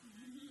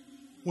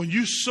 When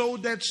you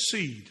sowed that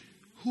seed,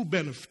 who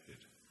benefited?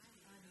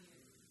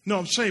 No,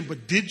 I'm saying,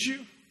 but did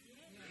you?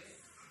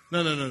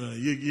 No.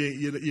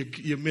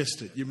 You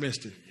missed it. You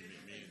missed it.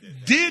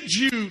 Did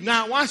you,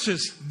 now watch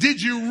this,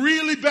 did you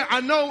really, I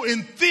know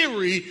in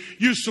theory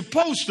you're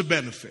supposed to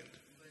benefit.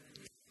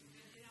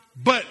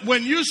 But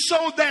when you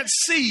sowed that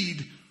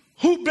seed,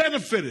 who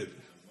benefited?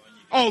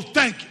 Oh,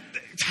 thank you.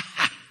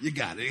 You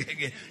got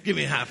it. Give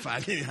me a high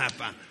five. Give me a high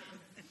five.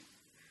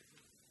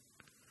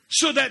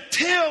 So that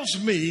tells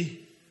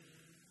me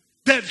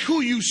that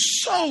who you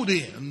sowed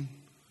in,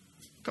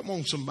 come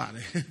on somebody,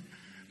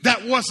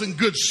 that wasn't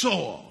good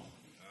soil.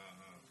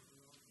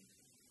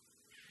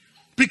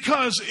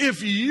 Because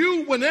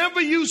whenever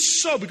you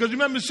sow, because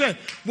remember saying,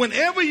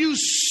 whenever you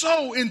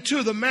sow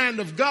into the man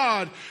of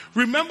God,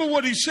 remember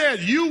what he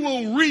said, you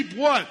will reap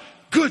what?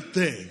 Good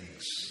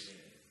things.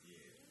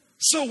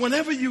 So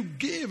whenever you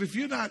give, if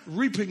you're not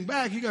reaping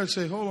back, you got to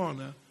say, hold on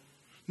now.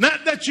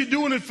 Not that you're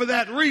doing it for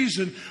that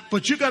reason,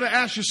 but you got to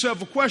ask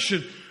yourself a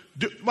question.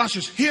 Watch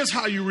this. Here's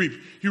how you reap.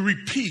 You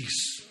reap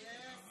peace.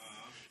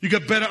 You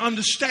get better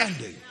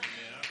understanding.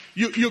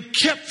 You're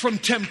kept from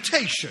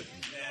temptation.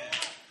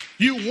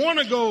 You want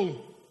to go,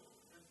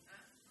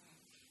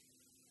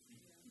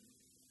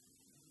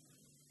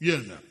 you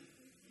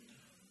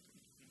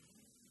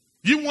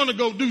want to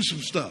go do some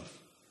stuff.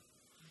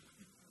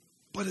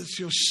 But it's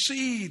your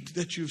seed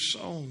that you've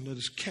sown that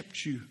has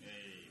kept you.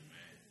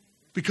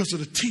 Because of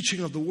the teaching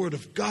of the Word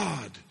of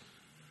God,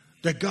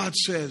 that God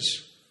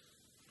says,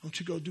 don't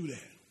you go do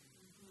that.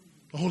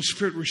 The Holy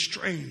Spirit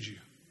restrains you.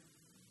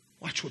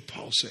 Watch what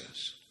Paul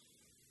says.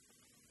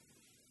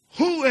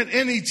 Who at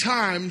any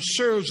time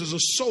serves as a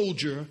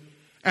soldier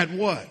at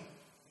what?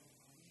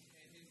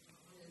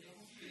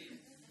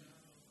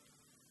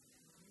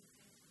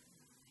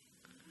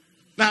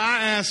 Now,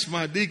 I asked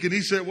my deacon,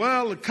 he said,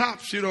 well, the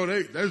cops,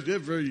 they're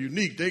very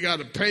unique. They got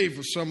to pay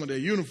for some of their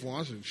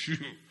uniforms. I said, shoot.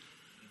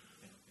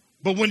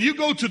 But when you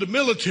go to the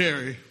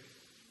military,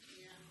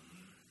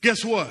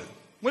 Guess what?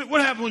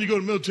 What happens when you go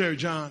to the military,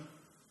 John?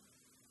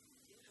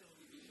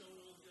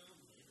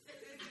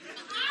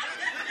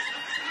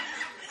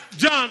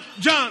 John,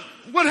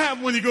 what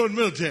happens when you go to the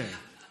military?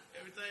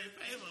 Everything is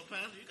paid for,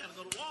 Pastor. You got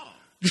to go to war.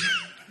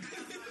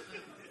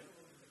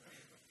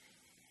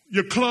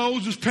 Your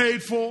clothes is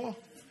paid for.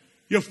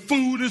 Your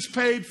food is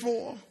paid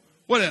for.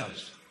 What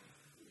else?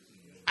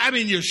 I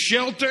mean, your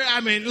shelter.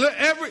 I mean,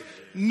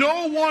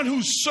 no one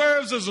who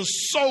serves as a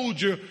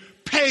soldier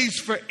pays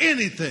for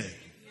anything.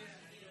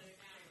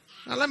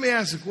 Now, let me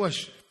ask a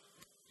question.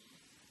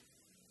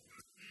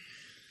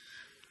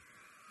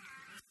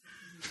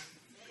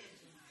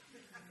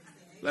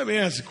 Let me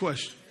ask a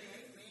question.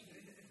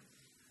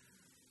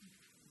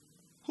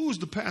 Who's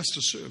the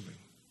pastor serving?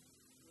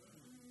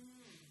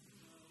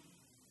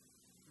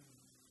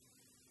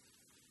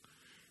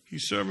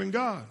 He's serving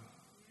God.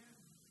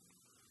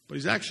 But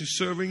he's actually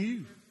serving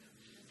you.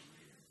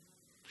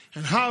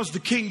 And how's the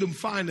kingdom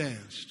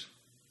financed?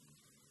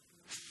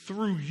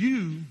 Through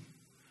you,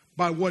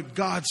 by what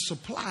God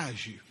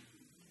supplies you.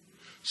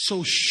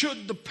 So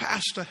should the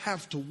pastor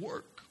have to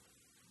work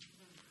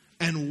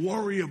and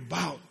worry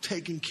about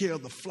taking care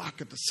of the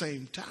flock at the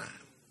same time?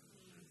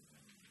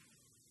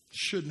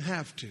 Shouldn't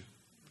have to.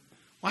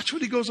 Watch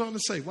what he goes on to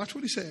say. Watch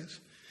what he says.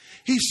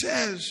 He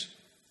says,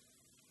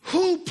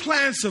 who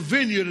plants a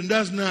vineyard and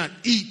does not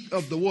eat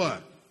of the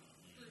what?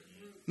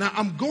 Now,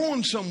 I'm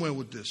going somewhere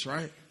with this,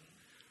 right?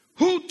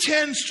 Who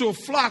tends to a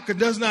flock and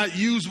does not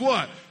use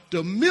what?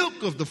 The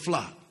milk of the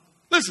flock.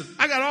 Listen,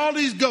 I got all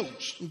these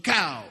goats and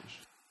cows.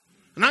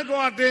 And I go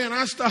out there and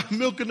I start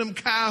milking them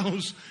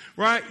cows,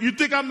 right? You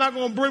think I'm not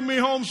going to bring me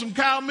home some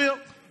cow milk?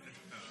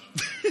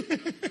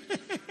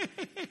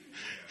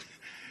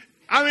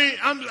 I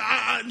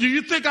mean, do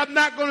you think I'm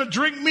not going to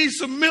drink me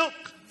some milk?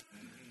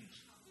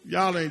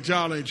 Y'all ain't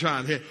trying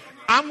to hear.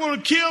 I'm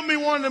going to kill me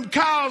one of them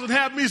cows and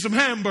have me some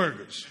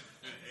hamburgers.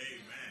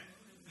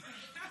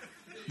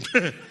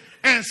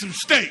 And some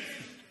steak.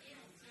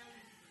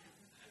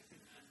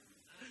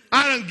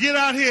 I done get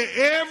out here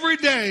every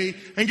day,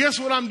 and guess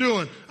what I'm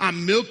doing?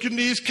 I'm milking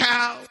these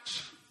cows.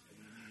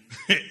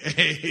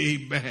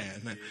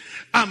 Amen.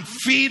 I'm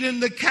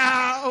feeding the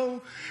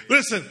cow.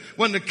 Listen,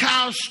 when the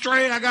cow's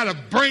stray, I got to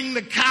bring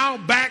the cow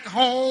back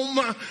home.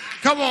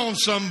 Come on,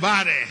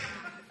 somebody.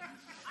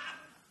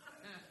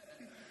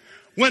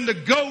 When the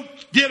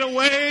goat get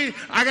away,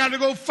 I got to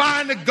go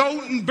find the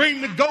goat and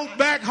bring the goat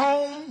back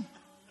home.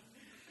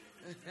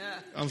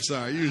 I'm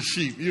sorry, you're a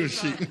sheep. You're a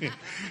sheep.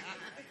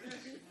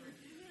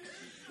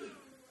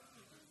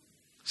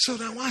 So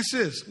now watch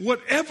this.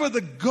 Whatever the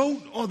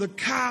goat or the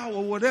cow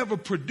or whatever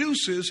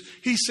produces,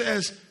 he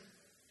says,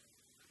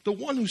 the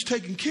one who's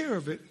taking care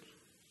of it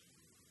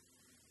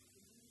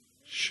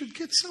should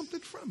get something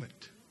from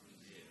it.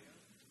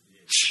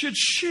 Should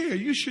share.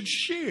 You should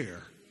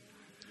share.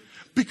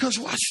 Because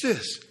watch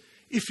this.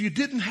 If you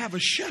didn't have a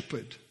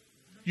shepherd,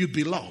 you'd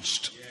be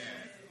lost.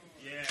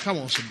 Come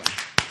on, somebody.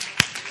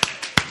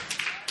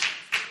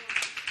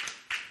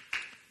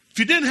 If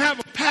you didn't have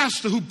a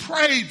pastor who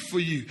prayed for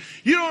you,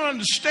 you don't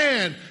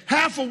understand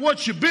half of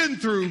what you've been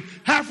through,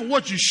 half of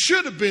what you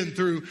should have been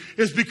through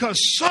is because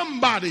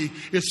somebody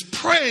is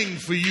praying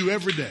for you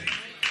every day.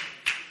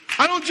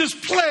 I don't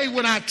just play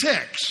when I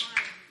text.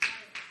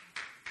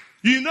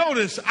 You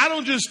notice I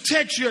don't just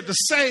text you at the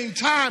same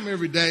time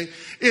every day.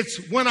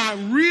 It's when I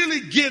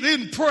really get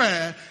in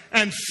prayer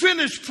and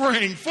finish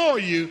praying for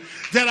you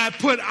that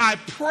I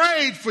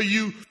prayed for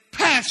you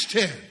past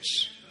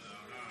tense.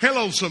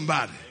 Hello,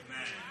 somebody.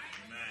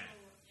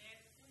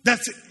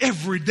 That's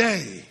every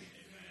day.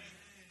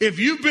 If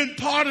you've been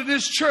part of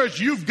this church,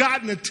 you've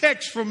gotten a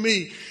text from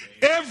me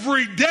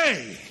every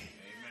day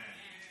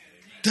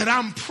that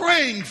I'm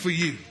praying for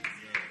you.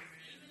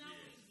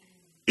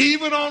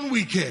 Even on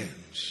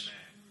weekends.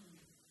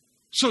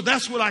 So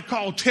that's what I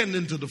call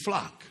tending to the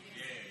flock.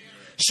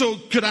 So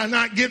can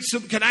I get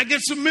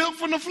some milk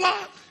from the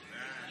flock?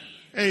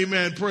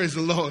 Amen. Praise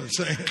the Lord,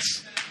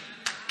 saints.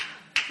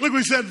 Look what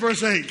he said in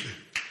verse 8.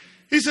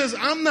 He says,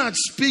 I'm not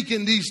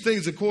speaking these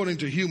things according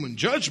to human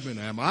judgment,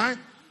 am I?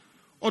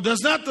 Or does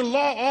not the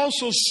law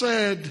also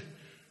say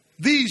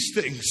these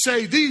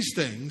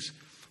things?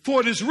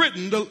 For it is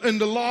written in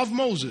the law of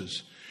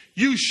Moses,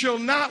 you shall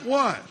not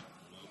what?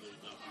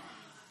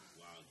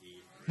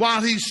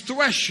 While he's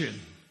threshing.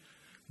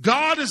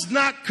 God is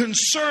not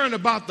concerned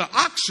about the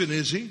oxen,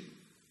 is he?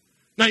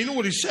 Now, you know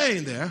what he's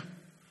saying there.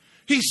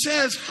 He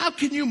says, how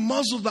can you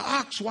muzzle the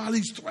ox while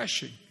he's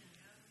threshing?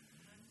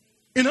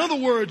 In other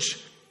words,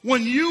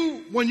 when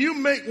you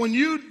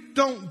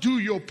don't do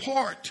your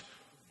part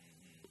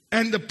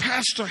and the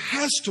pastor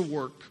has to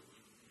work,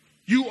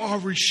 you are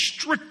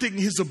restricting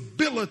his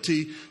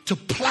ability to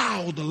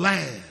plow the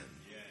land.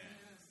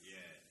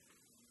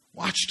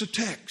 Watch the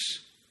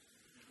text.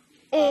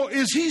 Or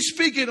is he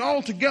speaking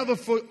altogether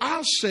for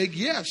our sake?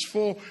 Yes,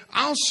 for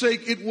our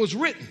sake it was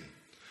written.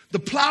 The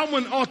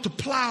plowman ought to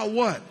plow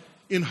what?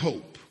 In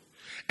hope.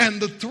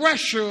 And the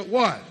thresher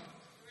what?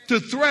 To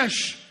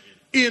thresh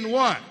in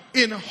what?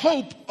 In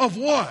hope of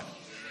what?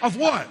 Of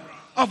what?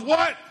 Of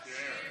what?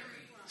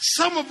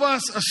 some of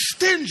us are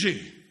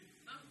stingy.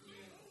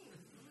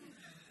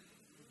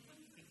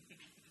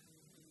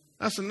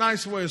 That's a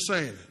nice way of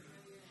saying it.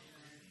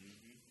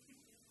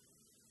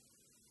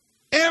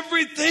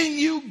 Everything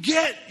you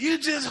get, you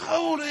just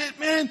hold it,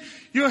 man.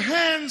 Your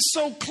hands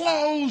so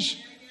close,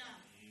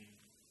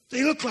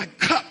 they look like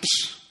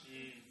cups.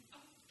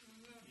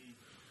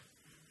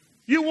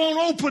 You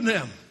won't open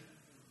them.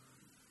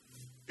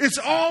 It's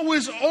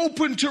always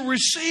open to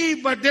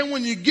receive, but then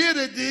when you get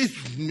it,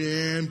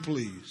 man,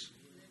 please.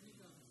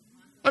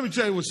 Let me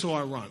tell you what's so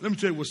ironic. Let me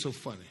tell you what's so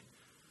funny.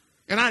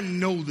 And I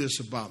know this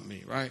about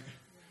me, right?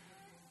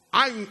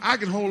 I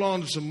can hold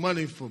on to some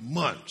money for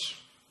months.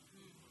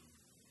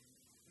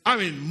 I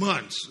mean,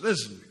 months.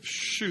 Listen,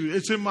 shoot,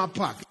 it's in my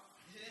pocket.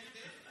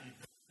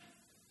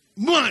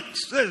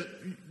 Months.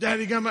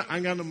 Daddy got my, I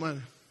ain't got no money.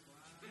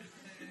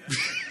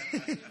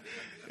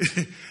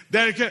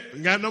 Daddy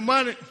got no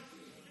money.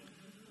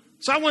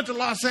 So I went to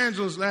Los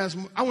Angeles last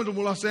month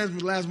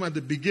at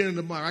the beginning of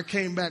the month. I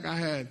came back, I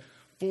had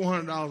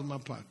 $400 in my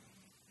pocket.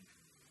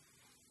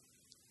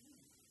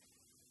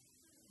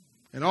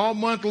 And all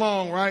month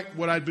long, right,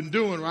 what I've been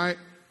doing, right,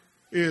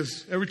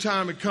 is every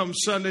time it comes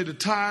Sunday to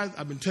tithe,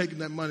 I've been taking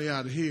that money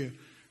out of here.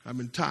 I've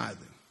been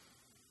tithing.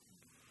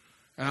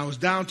 And I was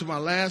down to my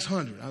last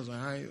 100. I was like,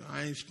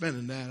 I ain't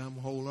spending that. I'm going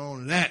to hold on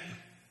to that.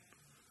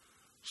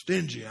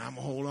 Stingy, I'm going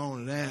to hold on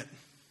to that.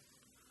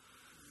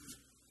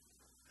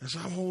 And so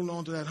I'm holding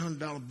on to that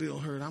 $100 bill,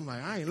 Hurt. I'm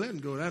like, I ain't letting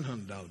go of that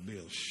 $100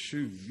 bill.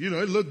 Shoot. You know,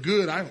 it looked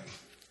good.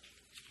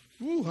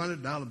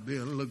 $100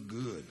 bill, it looked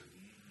good.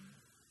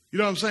 You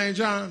know what I'm saying,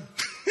 John?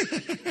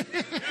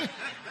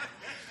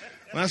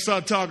 When I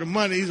start talking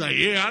money, he's like,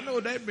 yeah, I know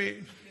what that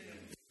means.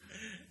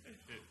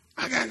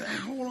 I got to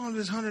hold on to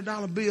this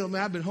 $100 bill,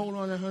 man. I've been holding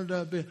on to that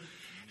 $100 bill.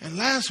 And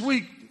last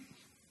week,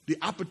 the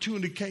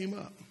opportunity came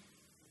up.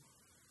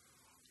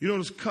 You know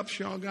those cups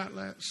y'all got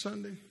last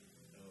Sunday?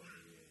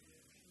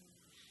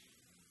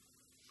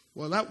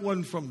 Well, that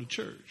wasn't from the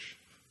church.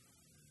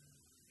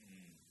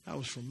 That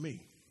was from me.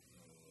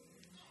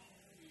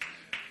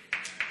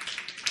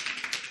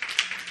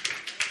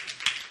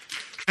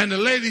 And the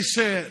lady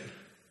said,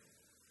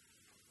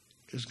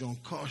 it's going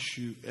to cost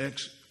you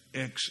X,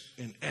 X,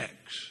 and X.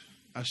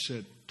 I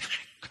said,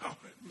 come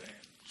it, man.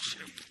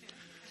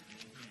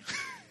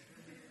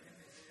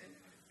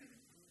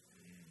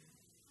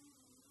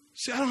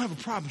 See, I don't have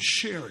a problem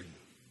sharing.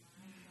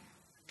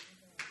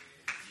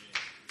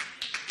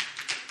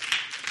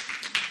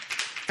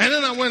 And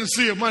then I went to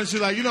see her money.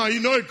 She's like, you know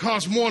it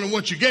costs more than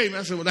what you gave me.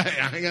 I said, well,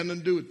 I ain't got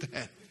nothing to do with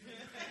that.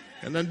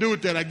 And nothing to do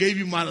with that. I gave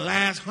you my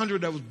last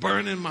 100 that was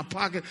burning in my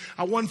pocket.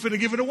 I wasn't finna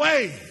give it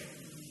away.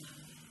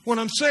 What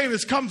I'm saying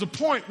is, comes a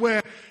point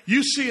where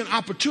you see an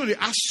opportunity.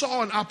 I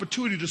saw an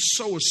opportunity to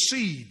sow a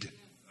seed.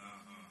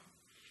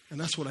 And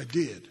that's what I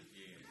did.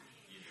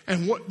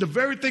 And what the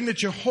very thing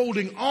that you're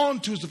holding on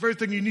to is the very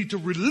thing you need to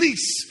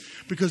release.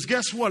 Because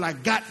guess what? I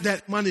got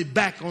that money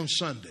back on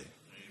Sunday.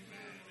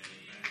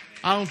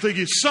 I don't think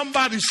if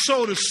somebody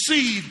sowed a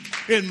seed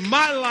in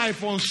my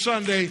life on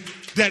Sunday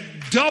that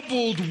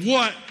doubled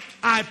what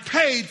I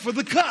paid for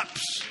the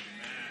cups.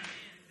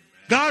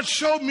 God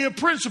showed me a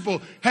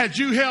principle. Had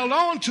you held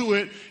on to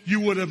it, you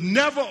would have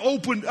never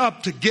opened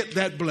up to get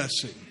that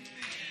blessing.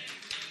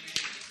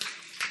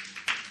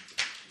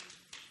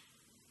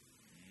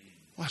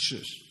 Watch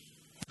this.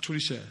 Watch what he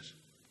says.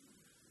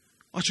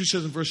 Watch what he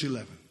says in verse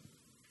 11.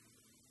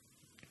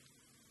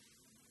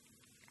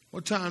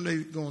 What time they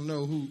gonna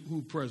know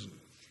who president?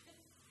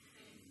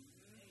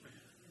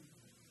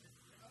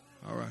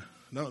 All right.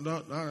 No,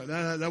 all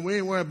right. We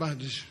ain't worried about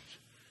this.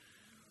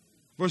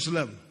 Verse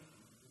 11.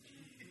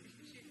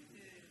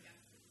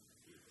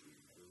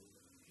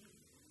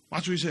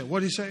 Watch what he said. What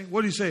did he say?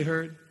 What did he say,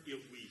 Herd?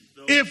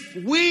 If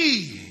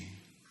we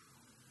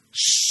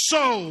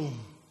sow.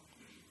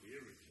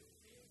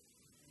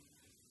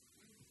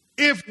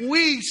 If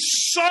we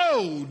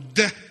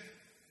sowed,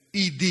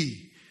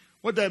 E-D.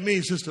 What that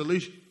means, Sister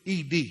Alicia?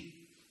 E-D.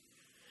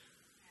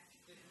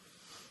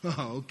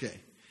 Oh, okay.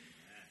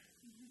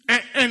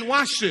 And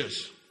watch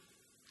this.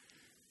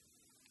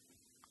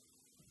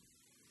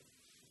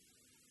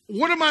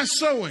 What am I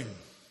sowing?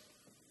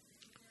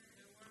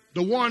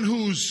 The one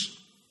who's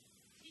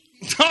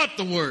taught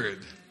the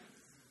word.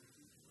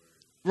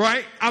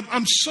 Right?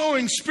 I'm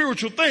sowing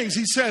spiritual things.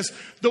 He says,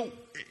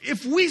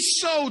 if we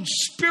sowed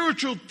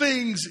spiritual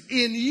things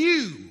in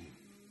you,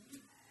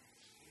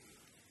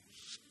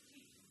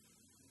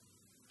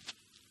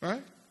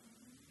 right?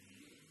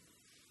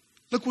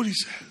 Look what he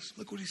says.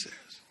 Look what he says.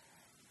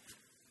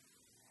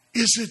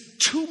 Is it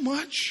too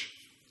much?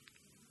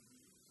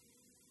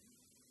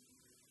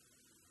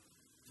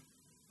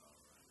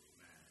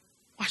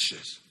 Watch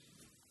this.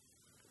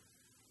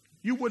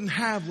 You wouldn't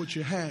have what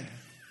you have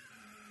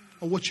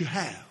or what you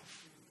have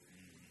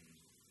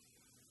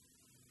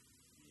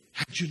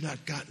had you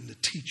not gotten the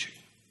teaching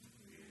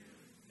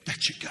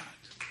that you got.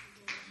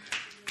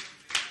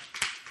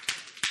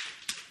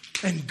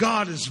 And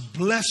God is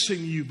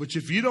blessing you, but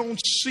if you don't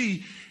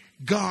see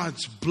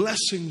God's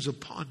blessings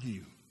upon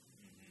you,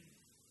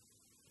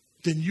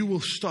 then you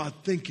will start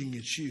thinking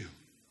it's you.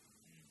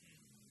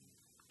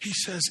 He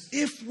says,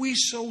 if we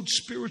sowed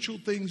spiritual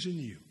things in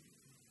you,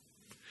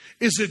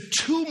 is it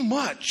too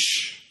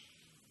much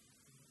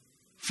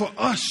for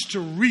us to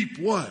reap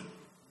what?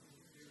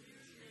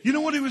 You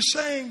know what he was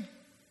saying?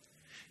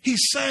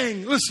 He's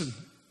saying, listen,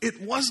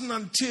 it wasn't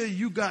until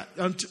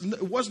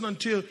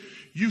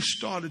you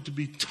started to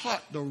be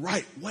taught the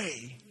right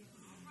way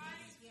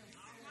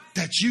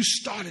that you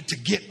started to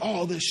get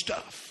all this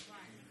stuff.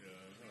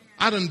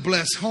 I done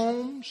blessed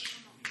homes.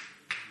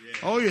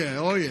 Oh yeah.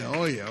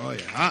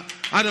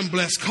 I done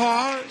blessed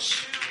cars.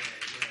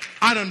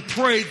 I done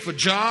prayed for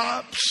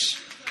jobs.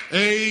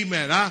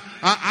 Amen.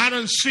 I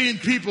done seen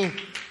people.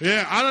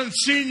 Yeah, I done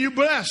seen you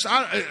blessed.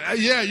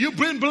 You've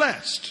been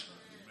blessed.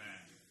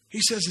 He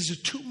says, is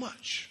it too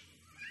much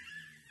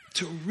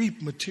to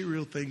reap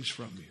material things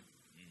from you?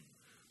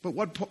 But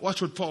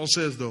watch what Paul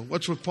says, though.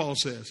 Watch what Paul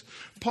says.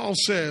 Paul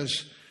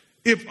says,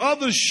 if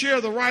others share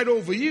the right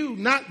over you,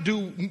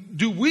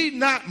 do we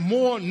not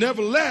more,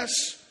 nevertheless,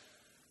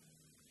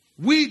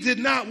 we did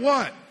not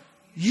what?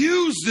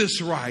 Use this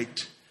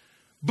right,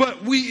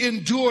 but we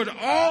endured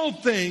all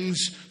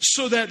things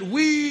so that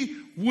we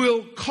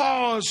will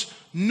cause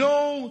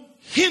no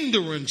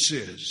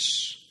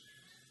hindrances.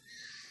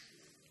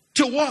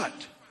 To what?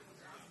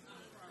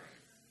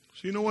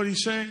 So you know what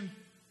he's saying?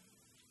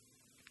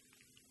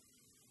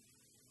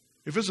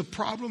 If it's a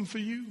problem for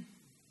you,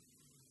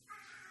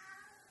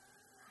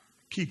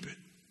 keep it.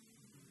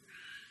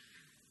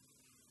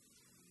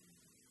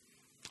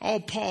 All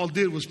Paul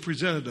did was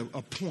presented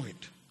a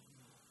point.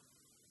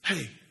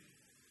 Hey,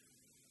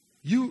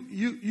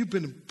 you've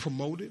been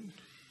promoted.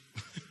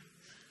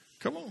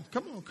 Come on.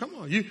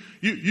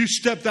 You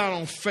stepped out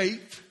on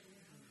faith.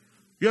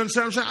 You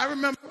understand what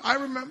I'm saying? I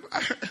remember.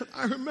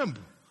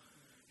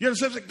 You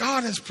understand what I'm saying?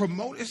 God has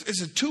promoted.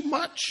 Is it too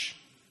much?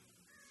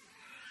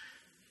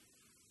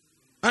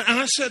 And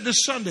I said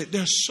this Sunday,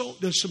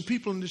 there's some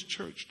people in this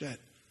church that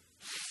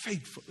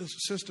faithful.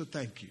 Sister,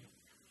 thank you.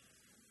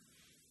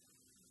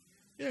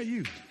 Yeah,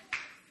 you.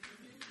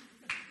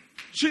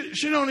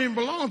 She don't even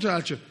belong to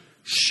our church.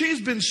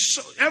 She's been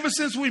ever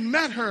since we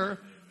met her,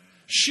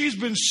 she's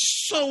been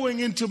sowing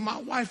into my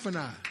wife and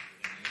I.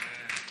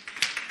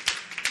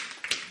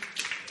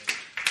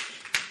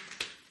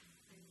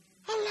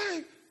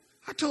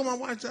 I told my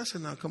wife, I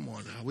said, now come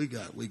on now, we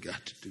got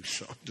to do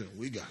something.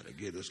 We got to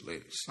get this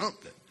lady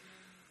something.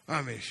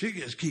 I mean, she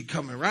just keep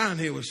coming around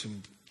here with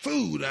some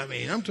food. I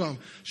mean, I'm talking,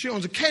 she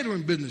owns a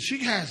catering business.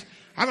 She has,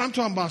 I'm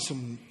talking about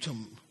some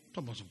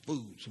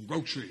food, some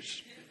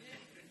groceries.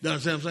 You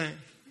understand what I'm saying?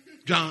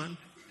 John.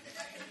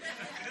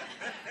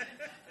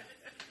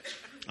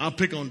 I'll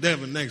pick on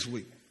Devin next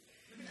week.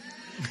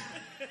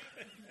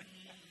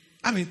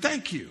 I mean,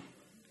 thank you.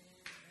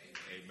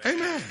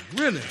 Amen.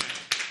 Really.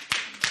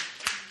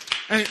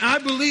 And I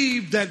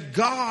believe that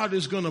God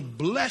is going to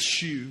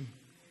bless you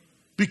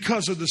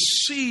because of the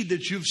seed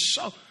that you've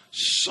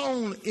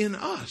sown in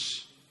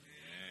us.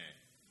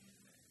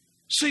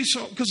 See,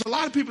 so because a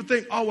lot of people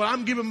think, oh, well,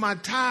 I'm giving my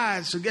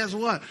tithes, so guess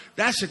what?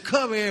 That should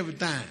cover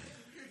everything.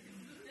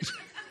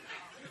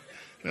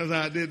 That's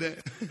how I did that.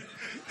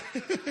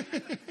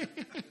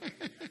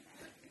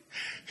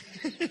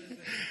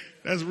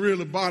 That's real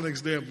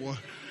ebonics there, boy.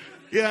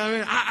 Yeah, I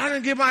mean, I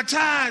didn't give my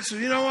tithes, so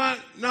you know what?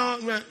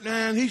 No,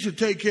 man, he should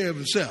take care of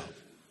himself.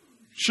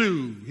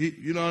 Shoot,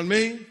 you know what I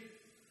mean?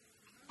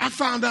 I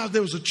found out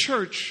there was a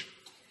church.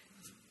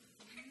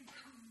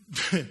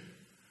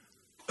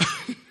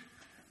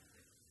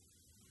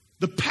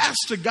 The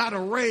pastor got a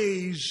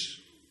raise,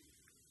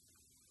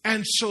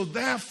 and so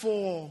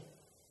therefore,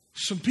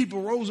 some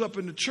people rose up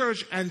in the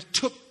church and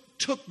took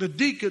the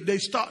deacon. They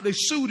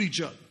sued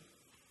each other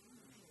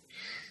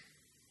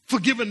for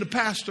giving the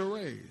pastor a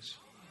raise.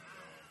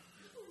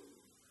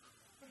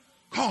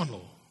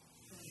 Carnal.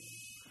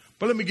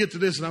 But let me get to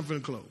this and I'm going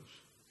to close.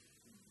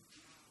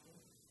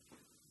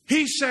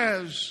 He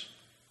says,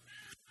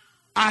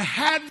 I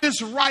had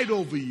this right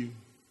over you,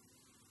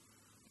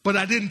 but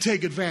I didn't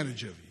take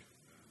advantage of you.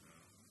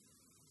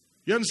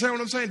 You understand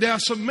what I'm saying? There are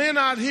some men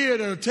out here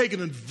that are taking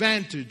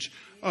advantage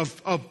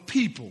of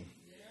people.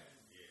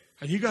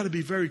 And you got to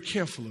be very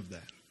careful of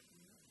that.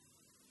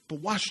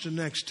 But watch the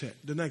next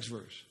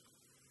verse.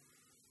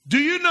 Do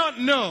you not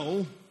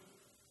know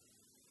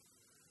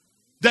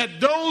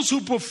that those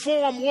who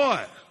perform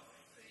what?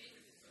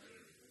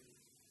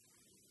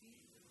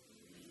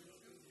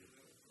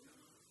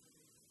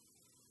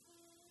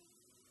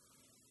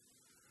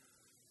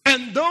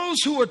 And those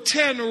who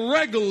attend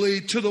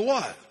regularly to the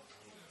what?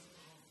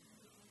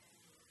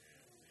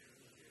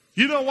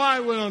 You know why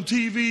when on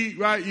TV,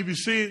 right, you be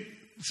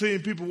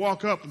seeing people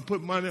walk up and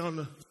put money on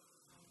the...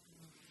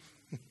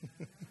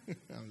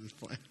 I'm just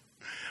playing.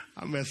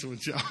 I'm messing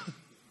with y'all.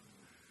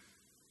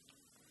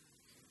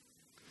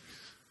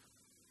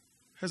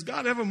 Has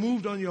God ever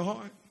moved on your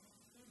heart?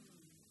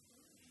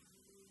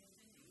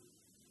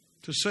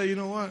 To say, you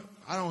know what?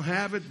 I don't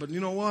have it, but you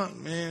know what?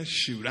 Man,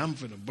 shoot, I'm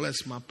going to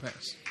bless my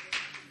pastor.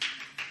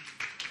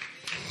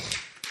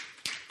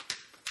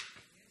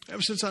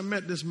 Ever since I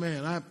met this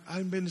man, I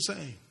haven't been the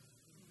same.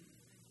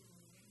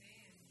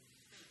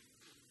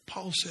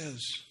 Paul says,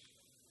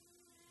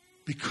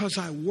 because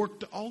I work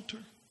the altar,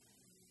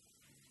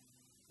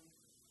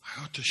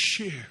 I ought to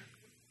share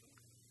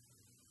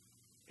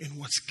in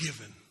what's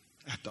given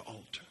at the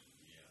altar.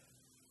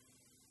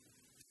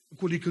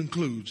 Look what he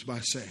concludes by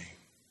saying.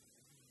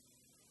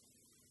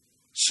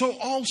 So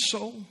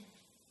also,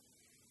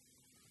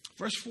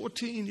 verse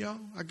 14, y'all,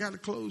 I got to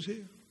close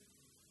here.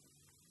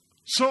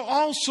 So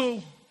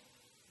also,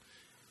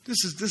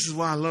 this is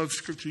why I love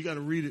Scripture. You got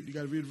to read it. You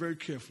got to read it very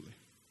carefully.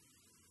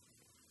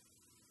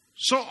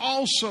 So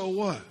also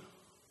what?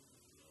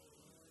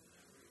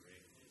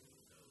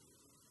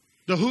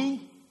 The who?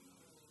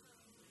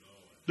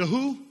 The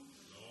who?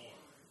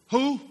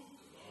 Who?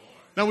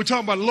 Now we're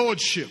talking about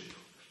lordship.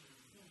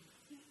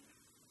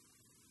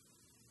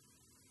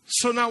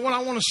 So now what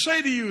I want to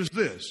say to you is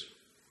this.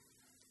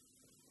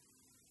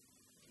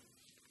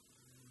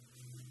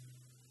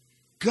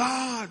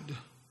 God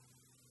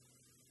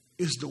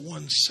is the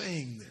one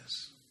saying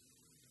this.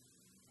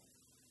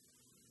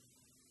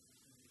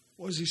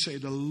 What does he say?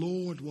 The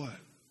Lord what?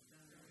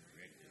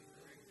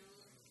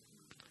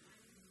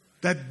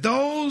 That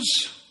those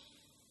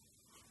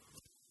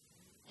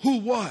who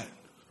what?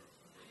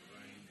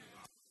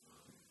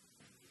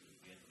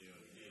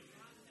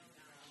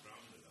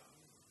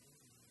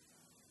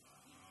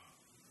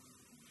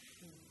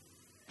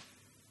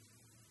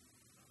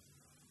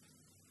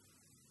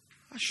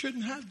 I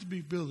shouldn't have to be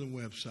building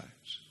websites.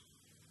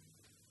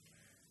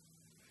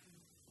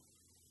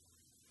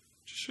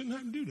 Just shouldn't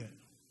have to do that.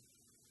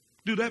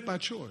 Do that by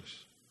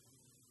choice.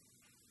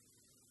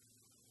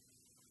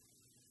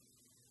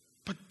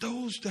 But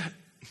those that,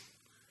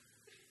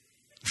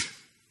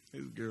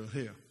 this girl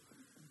here,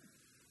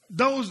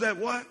 those that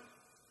what?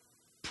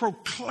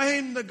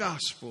 Proclaim the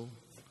gospel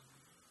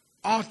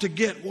ought to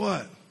get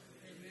what?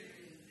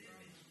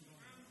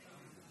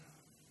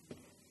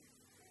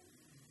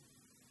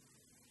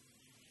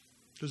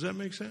 Does that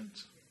make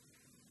sense?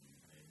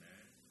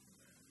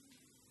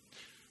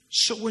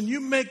 So when you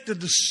make the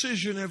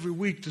decision every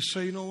week to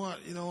say, you know what,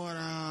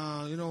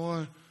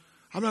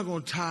 I'm not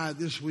going to tithe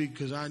this week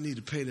because I need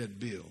to pay that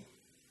bill.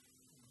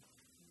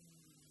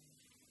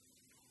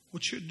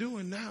 What you're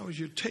doing now is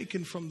you're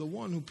taking from the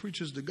one who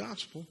preaches the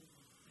gospel.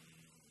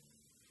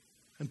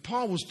 And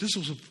this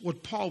was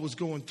what Paul was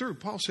going through.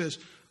 Paul says,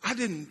 I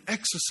didn't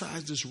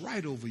exercise this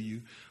right over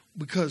you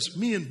because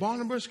me and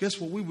Barnabas,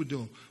 guess what we were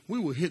doing?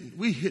 We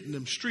hitting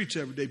them streets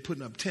every day,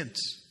 putting up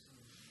tents.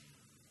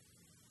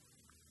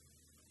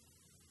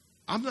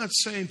 I'm not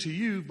saying to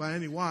you by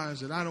any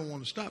wise that I don't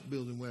want to stop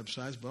building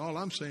websites, but all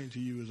I'm saying to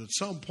you is at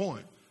some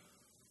point,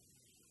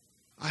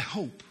 I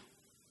hope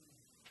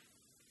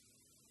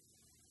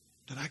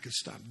that I could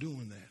stop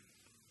doing that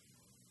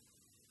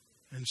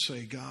and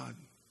say, God,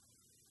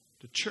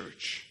 the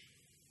church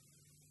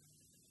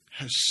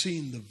has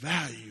seen the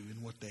value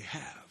in what they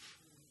have.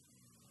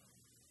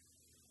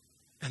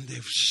 And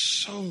they've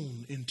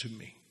sown into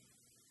me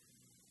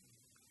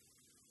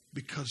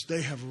because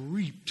they have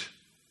reaped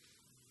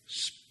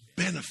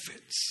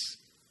benefits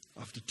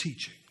of the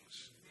teachings.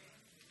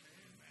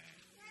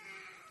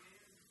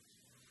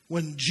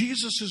 When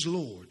Jesus is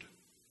Lord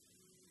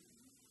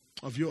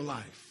of your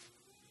life,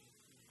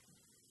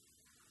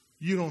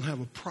 you don't have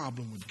a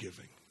problem with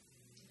giving.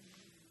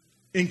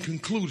 In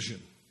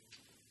conclusion,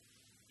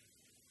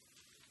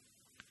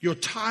 your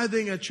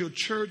tithing at your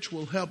church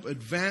will help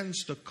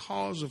advance the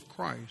cause of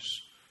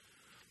Christ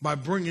by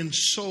bringing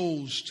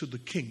souls to the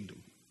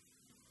kingdom.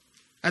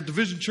 At the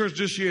Vision Church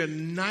this year,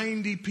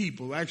 90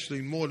 people,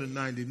 actually more than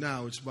 90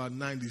 now, it's about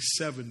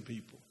 97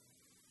 people,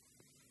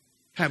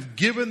 have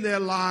given their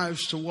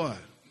lives to what?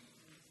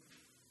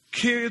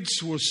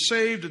 Kids were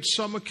saved at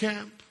summer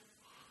camp,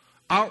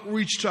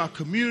 outreach to our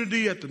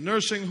community at the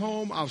nursing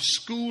home. Our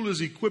school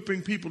is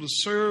equipping people to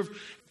serve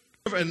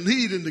and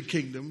lead in the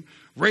kingdom.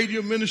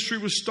 Radio ministry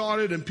was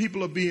started and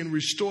people are being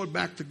restored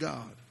back to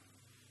God.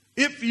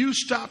 If you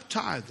stop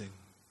tithing,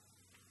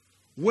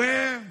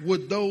 where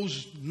would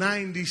those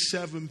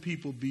 97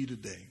 people be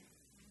today?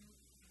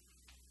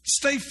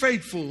 Stay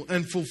faithful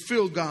and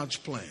fulfill God's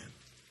plan.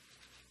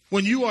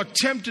 When you are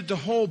tempted to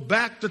hold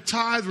back the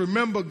tithe,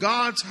 remember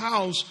God's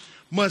house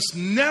must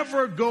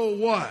never go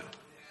what?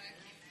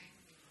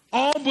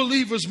 All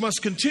believers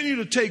must continue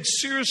to take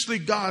seriously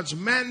God's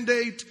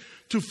mandate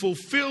to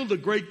fulfill the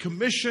Great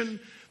Commission.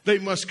 They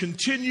must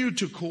continue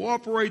to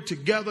cooperate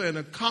together and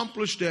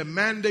accomplish their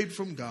mandate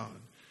from God.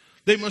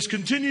 They must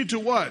continue to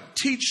what?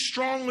 Teach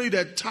strongly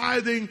that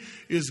tithing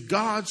is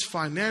God's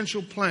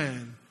financial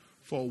plan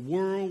for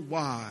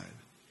worldwide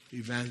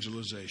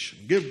evangelization.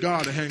 Give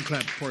God a hand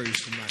clap of praise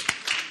tonight.